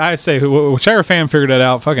I say whichever fan figured it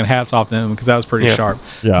out, fucking hats off to him because that was pretty Yeah. sharp.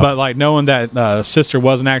 Yeah. But knowing that sister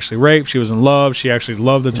wasn't actually raped, she was in love. She actually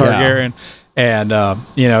loved the Targaryen, and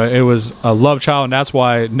it was a love child, and that's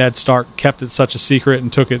why Ned Stark kept it such a secret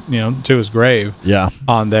and took it to his grave. Yeah.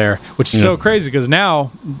 On there, which is so crazy because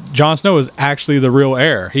now Jon Snow is actually the real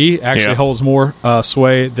heir. He actually holds more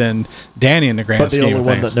sway than Dany in the grand But the scheme only of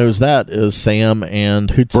one things. that knows that is Sam and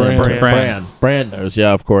who'd Sam? Bran. Bran knows,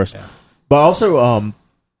 yeah, of course. But also,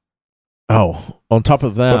 on top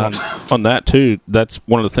of that, But on that too, that's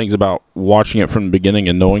one of the things about watching it from the beginning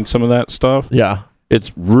and knowing some of that stuff. yeah,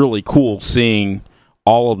 It's really cool seeing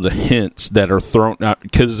all of the hints that are thrown out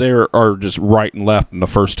because they are just right and left in the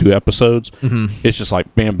first two episodes. Mm-hmm. It's just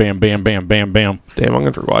like bam, bam, bam, bam, bam, bam. Damn, I'm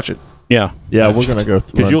going to rewatch it. Yeah, yeah, we're gonna go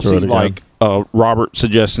because you'll see like Robert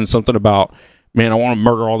suggesting something about, man, I want to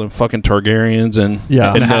murder all them fucking Targaryens, and Yeah.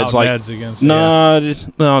 and And how Ned's like, Ned's against it,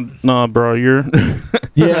 no, bro, you're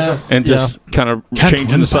yeah, and just kind of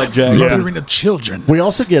changing the subject. murdering the children. we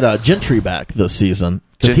also get Gentry back this season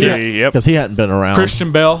because Gentry, yep. he hadn't been around.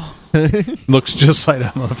 Christian Bell looks just like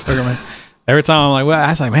that motherfucker, man. Every time I'm like, well, I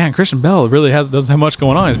was like, man, Christian Bell really doesn't have much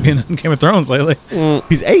going on. He's been in Game of Thrones lately.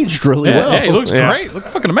 He's aged really Yeah, well. he looks great. Look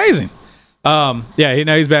fucking amazing.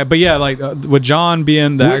 He's back. But yeah, with John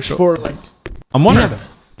being the Which actual, for I'm wondering.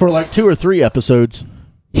 for 2 or 3 episodes,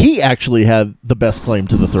 he actually had the best claim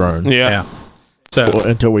to the throne. Yeah. So,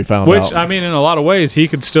 Until we found which out. I mean, in a lot of ways, he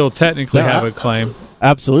could still technically No, have a claim.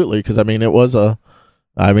 Absolutely, because it was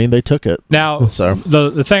they took it. Now, So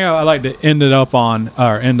the thing I like to end off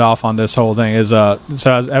on this whole thing is so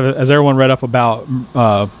as everyone read up about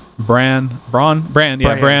Bran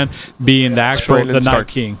being the actual Brandon the Night Stark.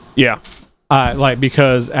 King. Yeah.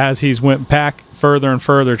 Because as he's went back further and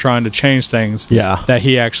further trying to change things, Yeah. that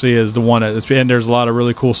he actually is the one and there's a lot of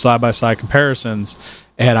really cool side by side comparisons,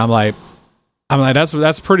 and I'm like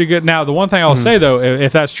that's pretty good. Now the one thing I'll say though,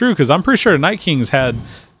 if that's true, because I'm pretty sure Night King's had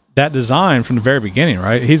that design from the very beginning,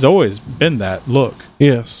 right? He's always been that look,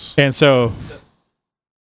 Yes. and so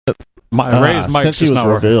Ray's mic since he just was not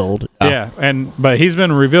working. revealed. But he's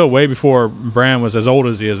been revealed way before Bran was as old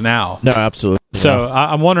as he is now. No, absolutely. So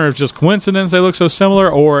I'm wondering if just coincidence they look so similar,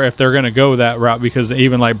 or if they're going to go that route, because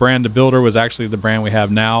even like Bran the Builder was actually the Bran we have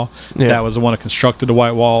now. Yeah. That was the one that constructed the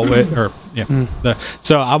White Wall.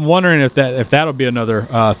 So I'm wondering if that'll be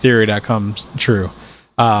another theory that comes true,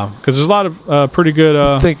 because there's a lot of pretty good.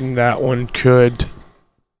 I'm thinking that one could.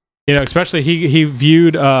 Especially he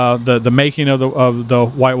viewed the making of the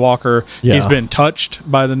White Walker. Yeah. He's been touched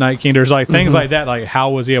by the Night King. There's like things like that. Like,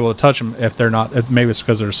 how was he able to touch him if they're not? Maybe it's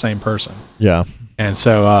because they're the same person. Yeah. And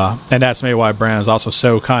so, and that's maybe why Bran is also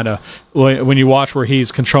so kind of, when you watch where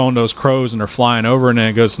he's controlling those crows and they're flying over, and then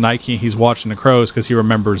it goes to Night King, he's watching the crows because he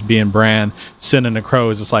remembers being Bran, sending the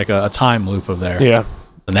crows. It's like a time loop of there. Yeah.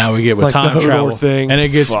 So now we get with Like the time Hodor travel thing. and it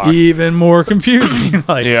gets Fuck. even more confusing.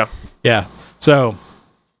 Like, Yeah. So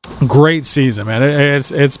great season, man.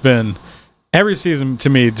 It's been, every season to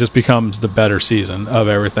me just becomes the better season of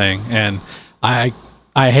everything, and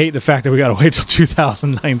I hate the fact that we got to wait till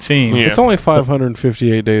 2019. Yeah. It's only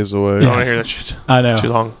 558 days away. I don't want to hear that shit. I know. It's too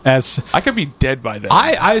long. I could be dead by then.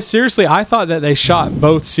 I seriously, I thought that they shot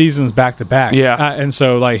both seasons back to back. Yeah. And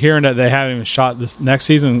so like hearing that they haven't even shot this next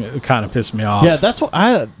season, it kind of pissed me off. Yeah, that's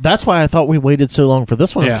why I thought we waited so long for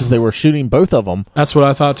this one, Yeah. because they were shooting both of them. That's what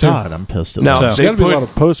I thought too. God, I'm pissed at No, that. There's they got to be a put- lot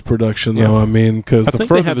of post production, though. I mean, because I the think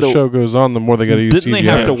they further have the to- show goes on, the more they got to use Didn't CGI. they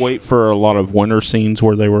have to wait for a lot of winter scenes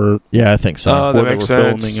where they were Yeah, I think so. That where they were makes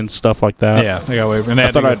filming sense. and stuff like that? Yeah, they got away. And they I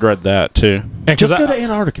had thought to go- I'd read that too. and 'cause Just I- go to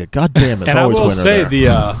Antarctica. God damn, it's and I always will winter say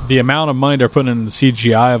there. the amount of money they're putting in the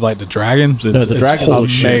CGI of like the dragons, No, the dragons it's look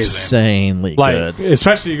amazing. insanely Like, good.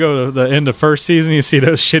 especially you go to the end of first season, you see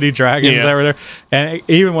those shitty dragons Yeah. that were there. And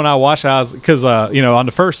even when I watched it, I was, because, on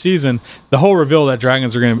the first season, the whole reveal that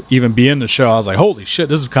dragons are going to even be in the show, I was like, holy shit,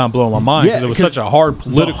 this is kind of blowing my mind, because it was such a hard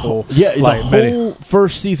political. The whole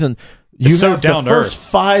first season, you It's so have down the to first earth.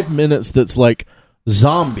 5 minutes that's like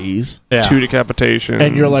zombies, Yeah. 2 decapitations.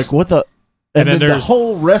 and you're like, what the? And And, then then the there's-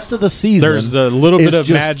 whole rest of the season, There's a little bit is of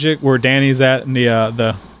just magic where Danny's at in the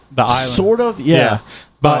island. sort of, yeah. Yeah.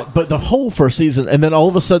 But the whole first season, and then all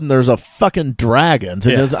of a sudden there's a fucking dragons,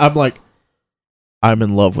 and Yeah. I'm like, I'm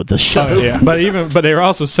in love with this show. Oh, yeah. But they were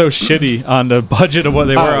also so shitty on the budget of what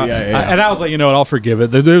they were on. yeah. And I was like, you know what, I'll forgive it.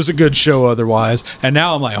 There's a good show otherwise. And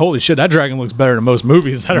now I'm like, holy shit, that dragon looks better than most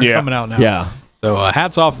movies that are Yeah. coming out now. Yeah. So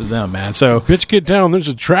hats off to them, man. So Bitch, get down. There's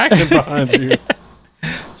a dragon behind you.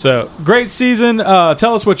 great season.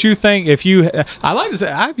 Tell us what you think. If you, I like to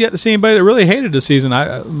say, I've yet to see anybody that really hated the season.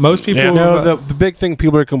 Most people, Yeah. No, the big thing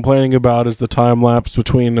people are complaining about is the time lapse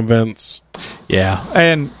between events, yeah,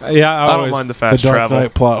 and yeah, I don't always, mind the the fast Dark travel.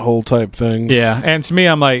 Knight plot hole type things. Yeah, and to me,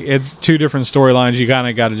 I'm like, it's two different storylines. You kind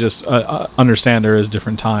of got to just understand there is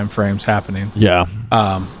different time frames happening. Yeah.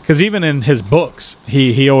 Because even in his books,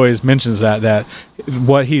 he always mentions that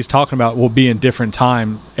what he's talking about will be in different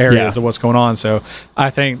time areas Yeah. of what's going on. So I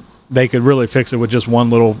think they could really fix it with just one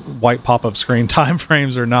little white pop-up screen. Time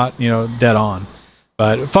frames are not, dead on.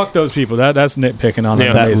 But fuck those people. That's nitpicking on an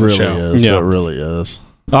Yeah, That amazing really show. is. Yeah. That really is.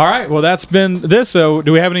 All right, well, that's been this. So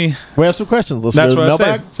do we have any? We have some questions. Let's That's go to what I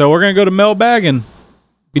mailbag. said. So we're going to go to mailbag and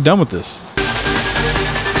be done with this.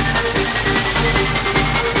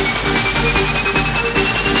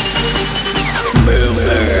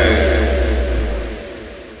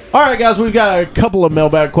 All right, guys, we've got a couple of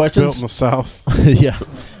mailbag Built in questions. the South. Yeah.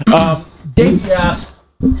 Dave asked,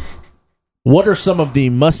 what are some of the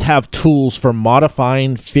must-have tools for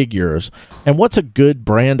modifying figures, and what's a good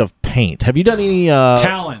brand of paint? Have you done any?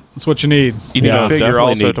 Talent. That's what you need. You need Yeah, a figure definitely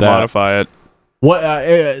also need to that. modify it. What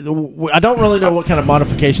I don't really know what kind of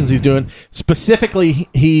modifications he's doing. Specifically,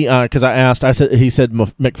 he because I asked, he said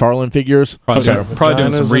McFarlane figures. Probably, Okay. probably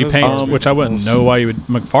doing some Vaginas and repaints, his- which I wouldn't know why you would.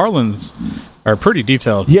 McFarlane's are pretty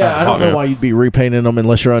detailed. Yeah, I don't know why you'd be repainting them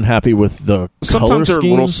unless you're unhappy with the Sometimes color they're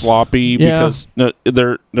a little schemes. sloppy Yeah. because no,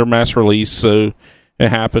 they're mass release, so it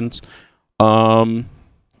happens.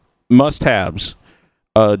 Must haves: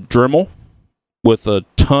 Dremel with a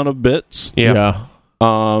ton of bits, Yeah.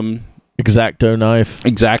 X-Acto knife,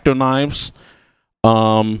 X-Acto knives,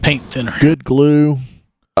 paint thinner. good glue.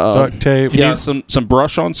 Duct tape, yeah, some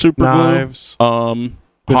brush on super knives. glue,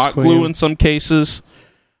 hot glue Bisqueen. in some cases.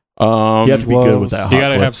 You have to be good with gloves. that. You hot got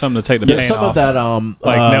to glue. have something to take the Get paint some off. of that.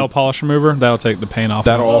 Like nail polish remover, that'll take the paint off.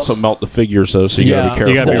 That'll also melt the figures, though, so you gotta be careful.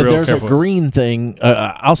 You gotta be real There's careful. a green thing.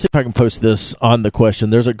 I'll see if I can post this on the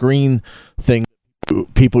question. There's a green thing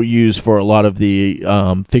people use for a lot of the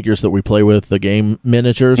figures that we play with, the game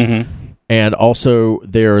miniatures, Mhm. and also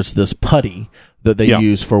there's this putty that they Yeah.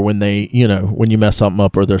 use for when they, when you mess something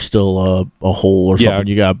up or there's still a hole or Yeah. something.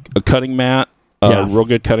 You got A cutting mat, Yeah. real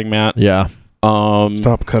good cutting mat. yeah.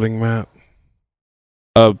 Stop cutting, Matt.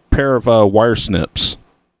 a pair of wire snips.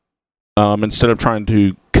 Instead of trying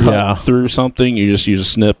to cut through something, you just use a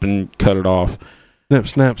snip and cut it off. Snip,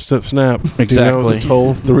 snap, snip, snap. Exactly. Do you know the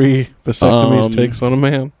toll 3 vasectomies takes on a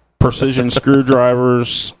man? Precision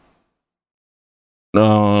screwdrivers.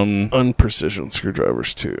 Unprecision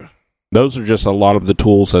screwdrivers too. Those are just a lot of the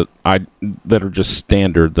tools that are just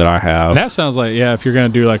standard that I have. That sounds like, if you're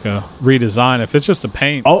going to do like a redesign, if it's just a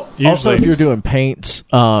paint. Also, usually- if you're doing paints,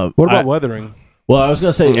 What about weathering? well, I was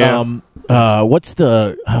going to say, what's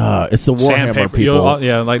the? It's the Warhammer Sandpaper. people.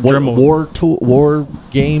 Like What- Dremel. war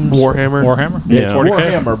games. Warhammer. Yeah, it's 40K.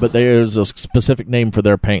 Warhammer, but there's a specific name for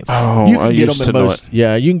their paints. Oh, You I can get used them to in know most. it.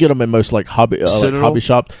 Yeah, you can get them in most like hobby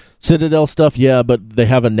shop, Citadel stuff. Yeah, but they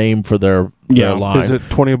have a name for their Yeah. line. Is it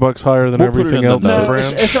 $20 higher than We'll put it everything in the else in the notes. No,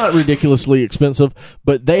 brand? it's not ridiculously expensive,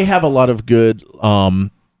 but they have a lot of good.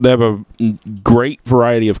 They have a great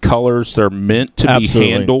variety of colors. They're meant to Absolutely.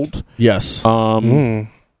 be handled. Yes.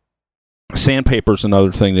 Sandpaper's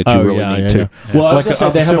another thing that you really need to. Well, I was Like going to say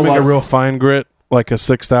I'm they have a assuming lot. a real fine grit, like a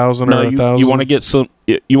 6,000 No, or 1,000 you want to get some.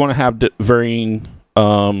 You want to have varying.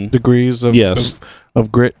 degrees of, Yes.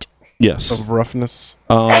 of grit, Yes. of roughness.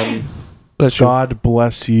 That's true. God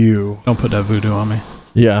bless you. Don't put that voodoo on me.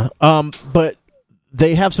 Yeah. But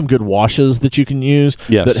they have some good washes that you can use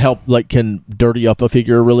Yes. that help, like, can dirty up a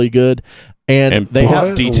figure really good. And they pull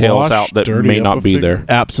have details wash out that dirty may up not a be figure?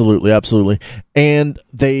 there. absolutely. And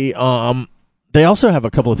they also have a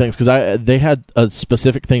couple of things because they had a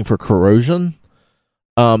specific thing for corrosion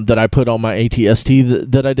that I put on my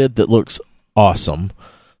ATST that I did that looks awesome.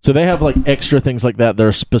 So they have like extra things like that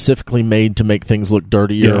are specifically made to make things look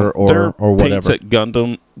dirtier There or are paints whatever. at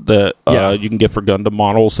Gundam that Yeah. you can get for Gundam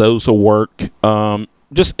models. Those will work.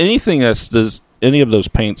 Just anything any of those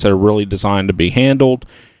paints that are really designed to be handled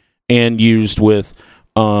and used with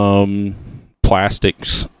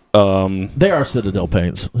plastics. They are Citadel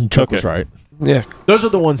paints. Chuck was Okay. right. Yeah, Those are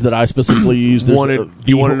the ones that I specifically used. you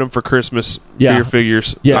wanted them for Christmas Yeah. for your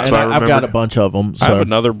figures. Yeah, That's and what I I've got a remembered. bunch of them. I So have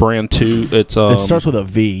another brand too. It's it starts with a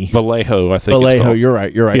V. Vallejo, I think. It's Vallejo, called. you're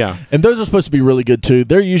right. Yeah. And those are supposed to be really good too.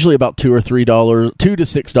 They're usually about $2 or $3, $2 to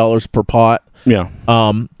 $6 per pot. Yeah,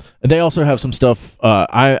 And they also have some stuff.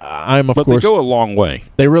 I'm of but course they go a long way.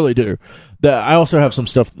 they really do. I also have some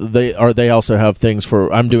stuff. They also have things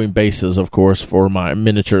for. I'm doing bases, of course, for my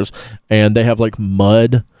miniatures, and they have like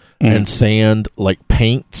mud and sand, like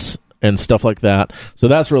paints and stuff like that. So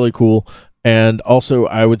that's really cool. And also,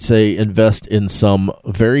 I would say invest in some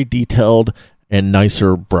very detailed and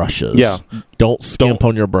nicer brushes. Yeah. Don't skimp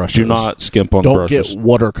on your brushes. Do not skimp on Don't brushes. get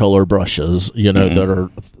watercolor brushes. That are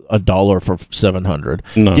 $1 for 700.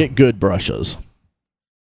 No. Get good brushes.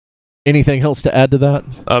 Anything else to add to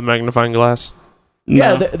that? Magnifying glass.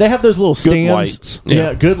 Yeah, No. they have those little Good stands. lights.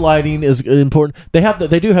 Yeah, good lighting is important.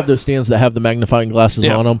 They do have those stands that have the magnifying glasses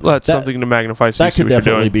Yeah, on them. that's something to magnify. So you That see could what you're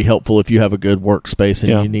definitely doing. be helpful if you have a good workspace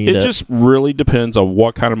and Yeah. you need It just really depends on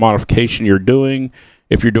what kind of modification you're doing.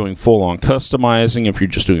 If you're doing full on customizing, if you're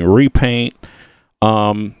just doing a repaint.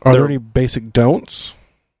 Are there any basic don'ts?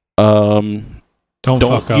 Don't fuck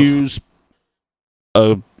Don't up. use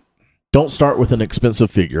a Don't start with an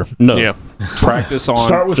expensive figure. no. Yeah. Practice on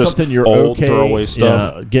Start with just something you're old okay throwaway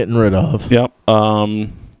stuff. getting rid of. Yep.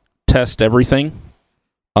 Test everything.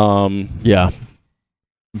 Yeah.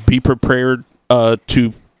 Be prepared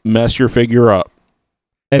to mess your figure up.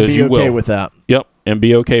 And 'Cause be you okay will. with that. Yep. And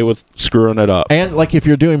be okay with screwing it up. And like if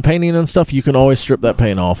you're doing painting and stuff, you can always strip that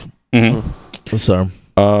paint off. Mhm. So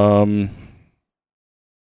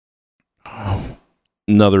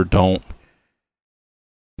Another don't.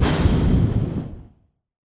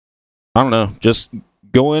 I don't know. Just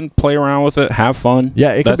go in, play around with it, have fun.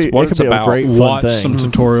 yeah, it could That's be what it could it's be about. a great fun Watch thing. some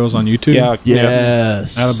tutorials on YouTube. Yeah.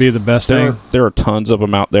 Yes. That'll be the best There, thing. there are tons of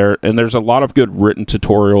them out there, and there's a lot of good written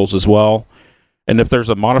tutorials as well. And if there's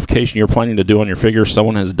a modification you're planning to do on your figure,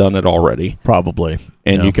 someone has done it already, Probably.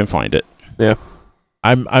 and Yeah. you can find it.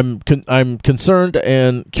 I'm concerned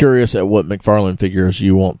and curious at what McFarlane figures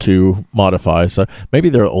you want to modify. So maybe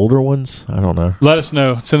they're older ones. I don't know. Let us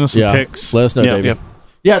know. Send us some Yeah. pics. Let us know, Yeah. David.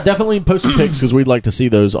 Yeah, definitely post some pics because we'd like to see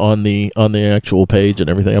those on the actual page and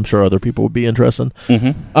everything. I'm sure other people would be interested.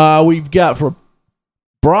 Mm-hmm. We've got for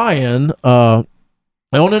Brian.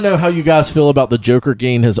 I want to know how you guys feel about the Joker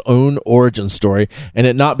getting his own origin story and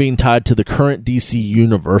it not being tied to the current DC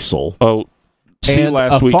Universal. Oh, see And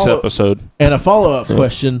last a week's follow- episode. And a follow-up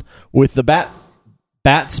question with the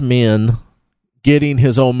Batsman getting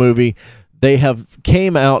his own movie. They have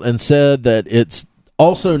came out and said that it's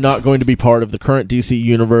also not going to be part of the current DC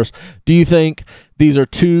universe. Do you think these are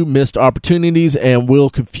two missed opportunities and will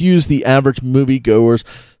confuse the average moviegoers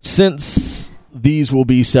since these will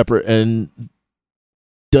be separate? And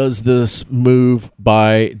does this move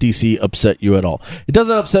by DC upset you at all? It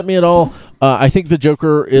doesn't upset me at all. I think the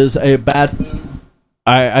Joker is a bad move.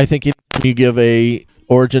 I think if you give a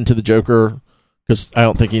origin to the Joker, because I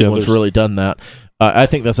don't think anyone's really done that. I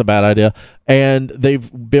think that's a bad idea. And they've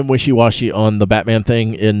been wishy-washy on the Batman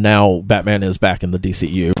thing, and now Batman is back in the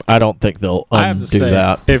DCU. I don't think they'll I have to undo say,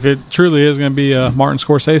 that. if it truly is going to be Martin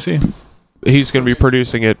Scorsese, He's going to be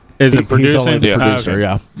producing it. is it He's producing? only the Yeah. producer, Okay.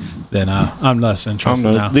 yeah. Then I'm less I don't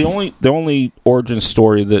interested know. now. The only origin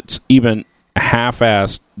story that's even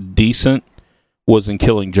half-assed decent was in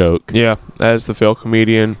Killing Joke. Yeah, as the failed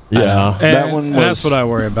comedian. Yeah. That one and that's was- what I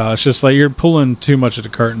worry about. It's just like you're pulling too much of the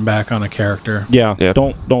curtain back on a character. Yeah, Yeah.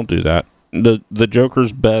 don't do that. The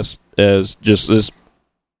Joker's best as just this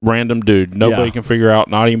random dude. Nobody Yeah. can figure out,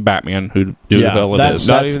 not even Batman, who the hell it that's, is.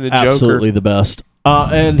 Not that's even the Joker. absolutely the best.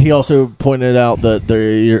 And he also pointed out that there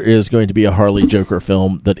is going to be a Harley Joker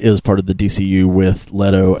film that is part of the DCU with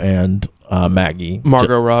Leto and Maggie.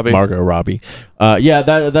 Margot Robbie. Margot Robbie. Yeah,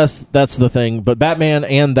 that's the thing. But Batman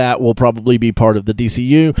and that will probably be part of the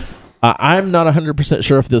DCU. I'm not 100%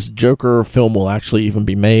 sure if this Joker film will actually even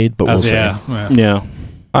be made, but we'll see. Yeah. Yeah.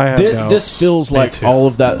 I have This doubts. feels like too. all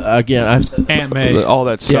of that. Again, I've said Aunt May. All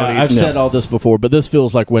that Sony. yeah, I've said all this before, but this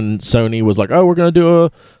feels like when Sony was like, "Oh, we're going to do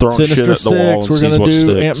a Throwing shit Sinister at the wall Six, and we're sees going what to do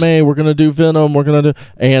sticks. Aunt May, we're going to do Venom, we're going to do,"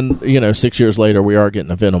 and 6 years later, we are getting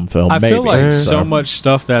a Venom film. I maybe. feel like so much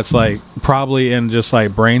stuff that's like probably in just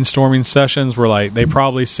like brainstorming sessions where like they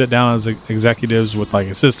probably sit down as executives with like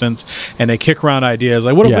assistants and they kick around ideas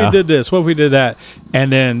like, what if Yeah. we did this? What if we did that? And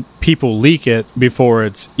then people leak it before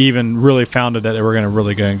it's even really founded that they were going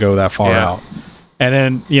to go that far Yeah. out.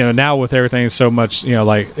 And then, now with everything so much,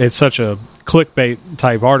 like it's such a clickbait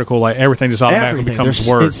type article, like everything just automatically Everything. becomes There's-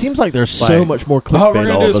 work. it seems like there's so Like, much more Oh, we're clickbait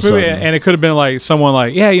gonna all do of a this movie, sudden. and it could have been like someone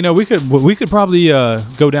like, we could probably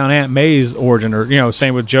go down Aunt May's origin, or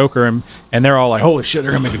same with Joker, and they're all like, holy shit,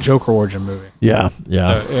 they're gonna make a Joker origin movie. Yeah.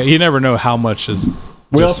 You never know how much is.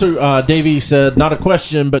 We just- also, Davey said, not a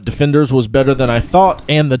question, but Defenders was better than I thought,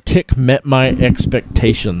 and The Tick met my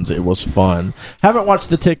expectations. It was fun. Haven't watched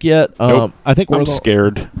The Tick yet. Nope. I think I'm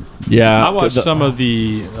scared. Yeah, I watched some of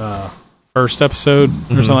the first episode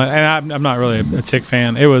or something, and I'm not really a Tick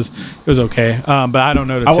fan. It was okay, but I don't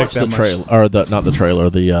know the I Tick watched that the much. trailer, or not the trailer,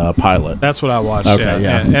 the pilot. That's what I watched. Okay,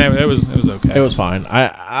 yeah. And it was okay. It was fine.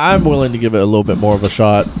 I'm willing to give it a little bit more of a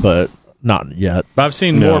shot, but not yet. But I've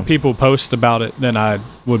seen No. more people post about it than I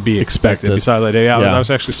would be expected. Expected. Besides that day, I Yeah.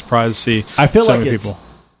 was actually surprised to see. I feel so like many it's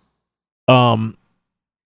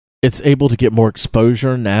it's able to get more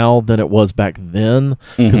exposure now than it was back then,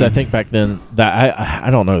 because I think back then that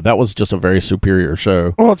I don't know, that was just a very superior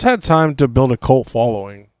show. Well, it's had time to build a cult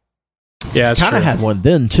following. Yeah, it's Kind of true. had one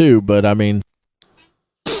then too, but I mean,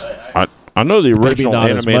 I know the original not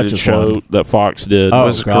as much animated as show one. that Fox did oh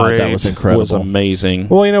was god, that great. was incredible. was amazing.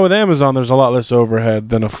 Well, with Amazon, there's a lot less overhead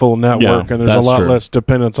than a full network, Yeah, and there's a that's lot true. less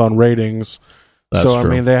dependence on ratings. That's so,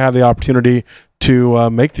 true. I mean, they have the opportunity to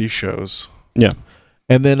make these shows. Yeah.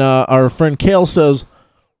 And then our friend Kale says,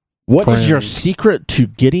 "What is your Friends. secret to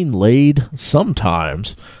getting laid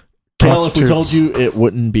sometimes?" Kale, if we told Prostitutes. you, it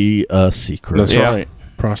wouldn't be a secret. That's Yeah. right.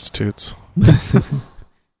 Prostitutes.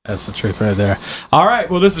 That's the truth right there. All right.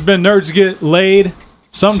 Well, this has been Nerds Get Laid.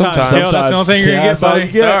 Sometimes. Kale, that's the only thing you're gonna get, That's all buddy.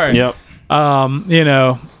 you get. Sorry. Yep.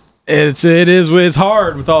 It's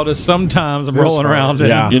hard with all this. Sometimes I'm It's rolling hard. around.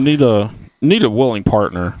 Yeah. You need a willing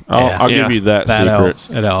partner. I'll Yeah. give you that That secret. helps.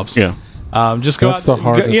 It helps. Yeah. Just go That's out. the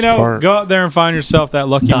hardest part. Go out there and find yourself that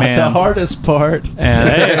lucky Not man. the hardest part. And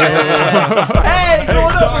hey,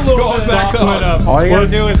 going up a little bit. Stock went up. All you got to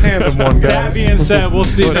do is hand them one, That guys. being said, we'll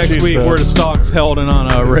see you What next she week said. where the stock's held in on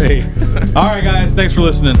Ray. All right, guys. Thanks for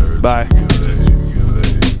listening. Bye.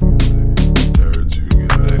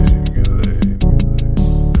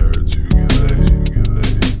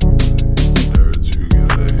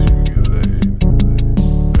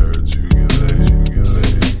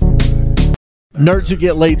 Nerds Who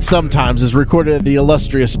Get Laid Sometimes is recorded at the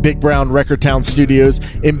illustrious Big Brown Record Town Studios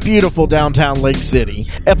in beautiful downtown Lake City.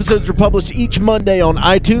 Episodes are published each Monday on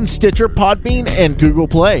iTunes, Stitcher, Podbean, and Google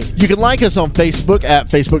Play. You can like us on Facebook at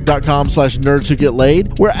facebook.com/Nerds Who Get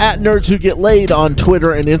Laid. We're at Nerds Who Get Laid on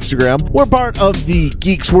Twitter and Instagram. We're part of the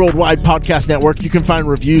Geeks Worldwide Podcast Network. You can find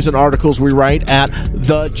reviews and articles we write at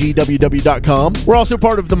thegww.com. We're also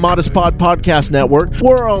part of the Modest Pod Podcast Network.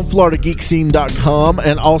 We're on FloridaGeekscene.com,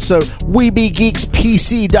 and also We Be Geeks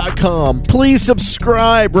geekspc.com. Please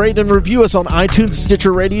subscribe, rate, and review us on iTunes,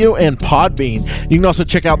 Stitcher Radio, and Podbean. You can also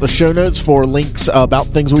check out the show notes for links about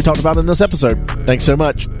things we talked about in this episode. Thanks so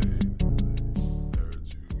much.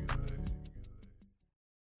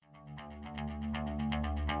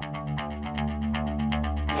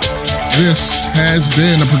 This has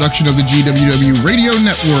been a production of the GWW Radio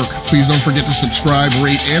Network. Please don't forget to subscribe,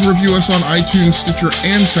 rate, and review us on iTunes, Stitcher,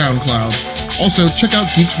 and SoundCloud. Also, check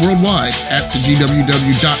out Geeks Worldwide at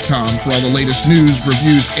thegww.com for all the latest news,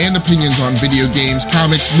 reviews, and opinions on video games,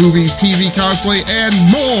 comics, movies, TV, cosplay, and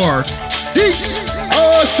more. Geeks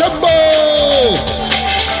Assemble!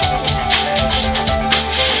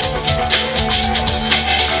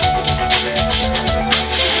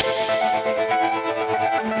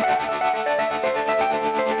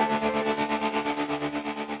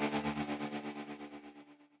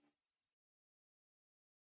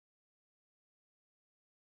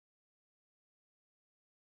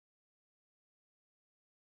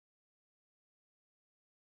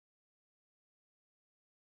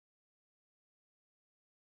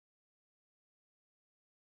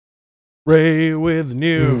 Ray with the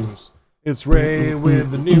news. It's Ray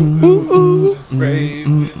with the news. It's Ray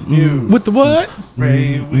with the news. With the what?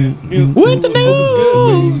 Ray with the news. With the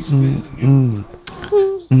news.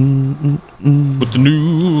 With the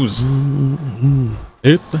news.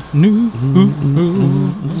 It's the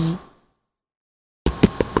news.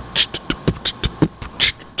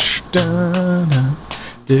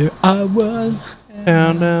 There I was.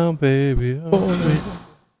 Down, baby.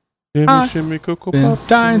 Shimmy, shimmy, cocoa Been pop.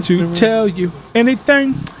 dying to tell you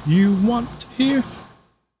anything you want to hear.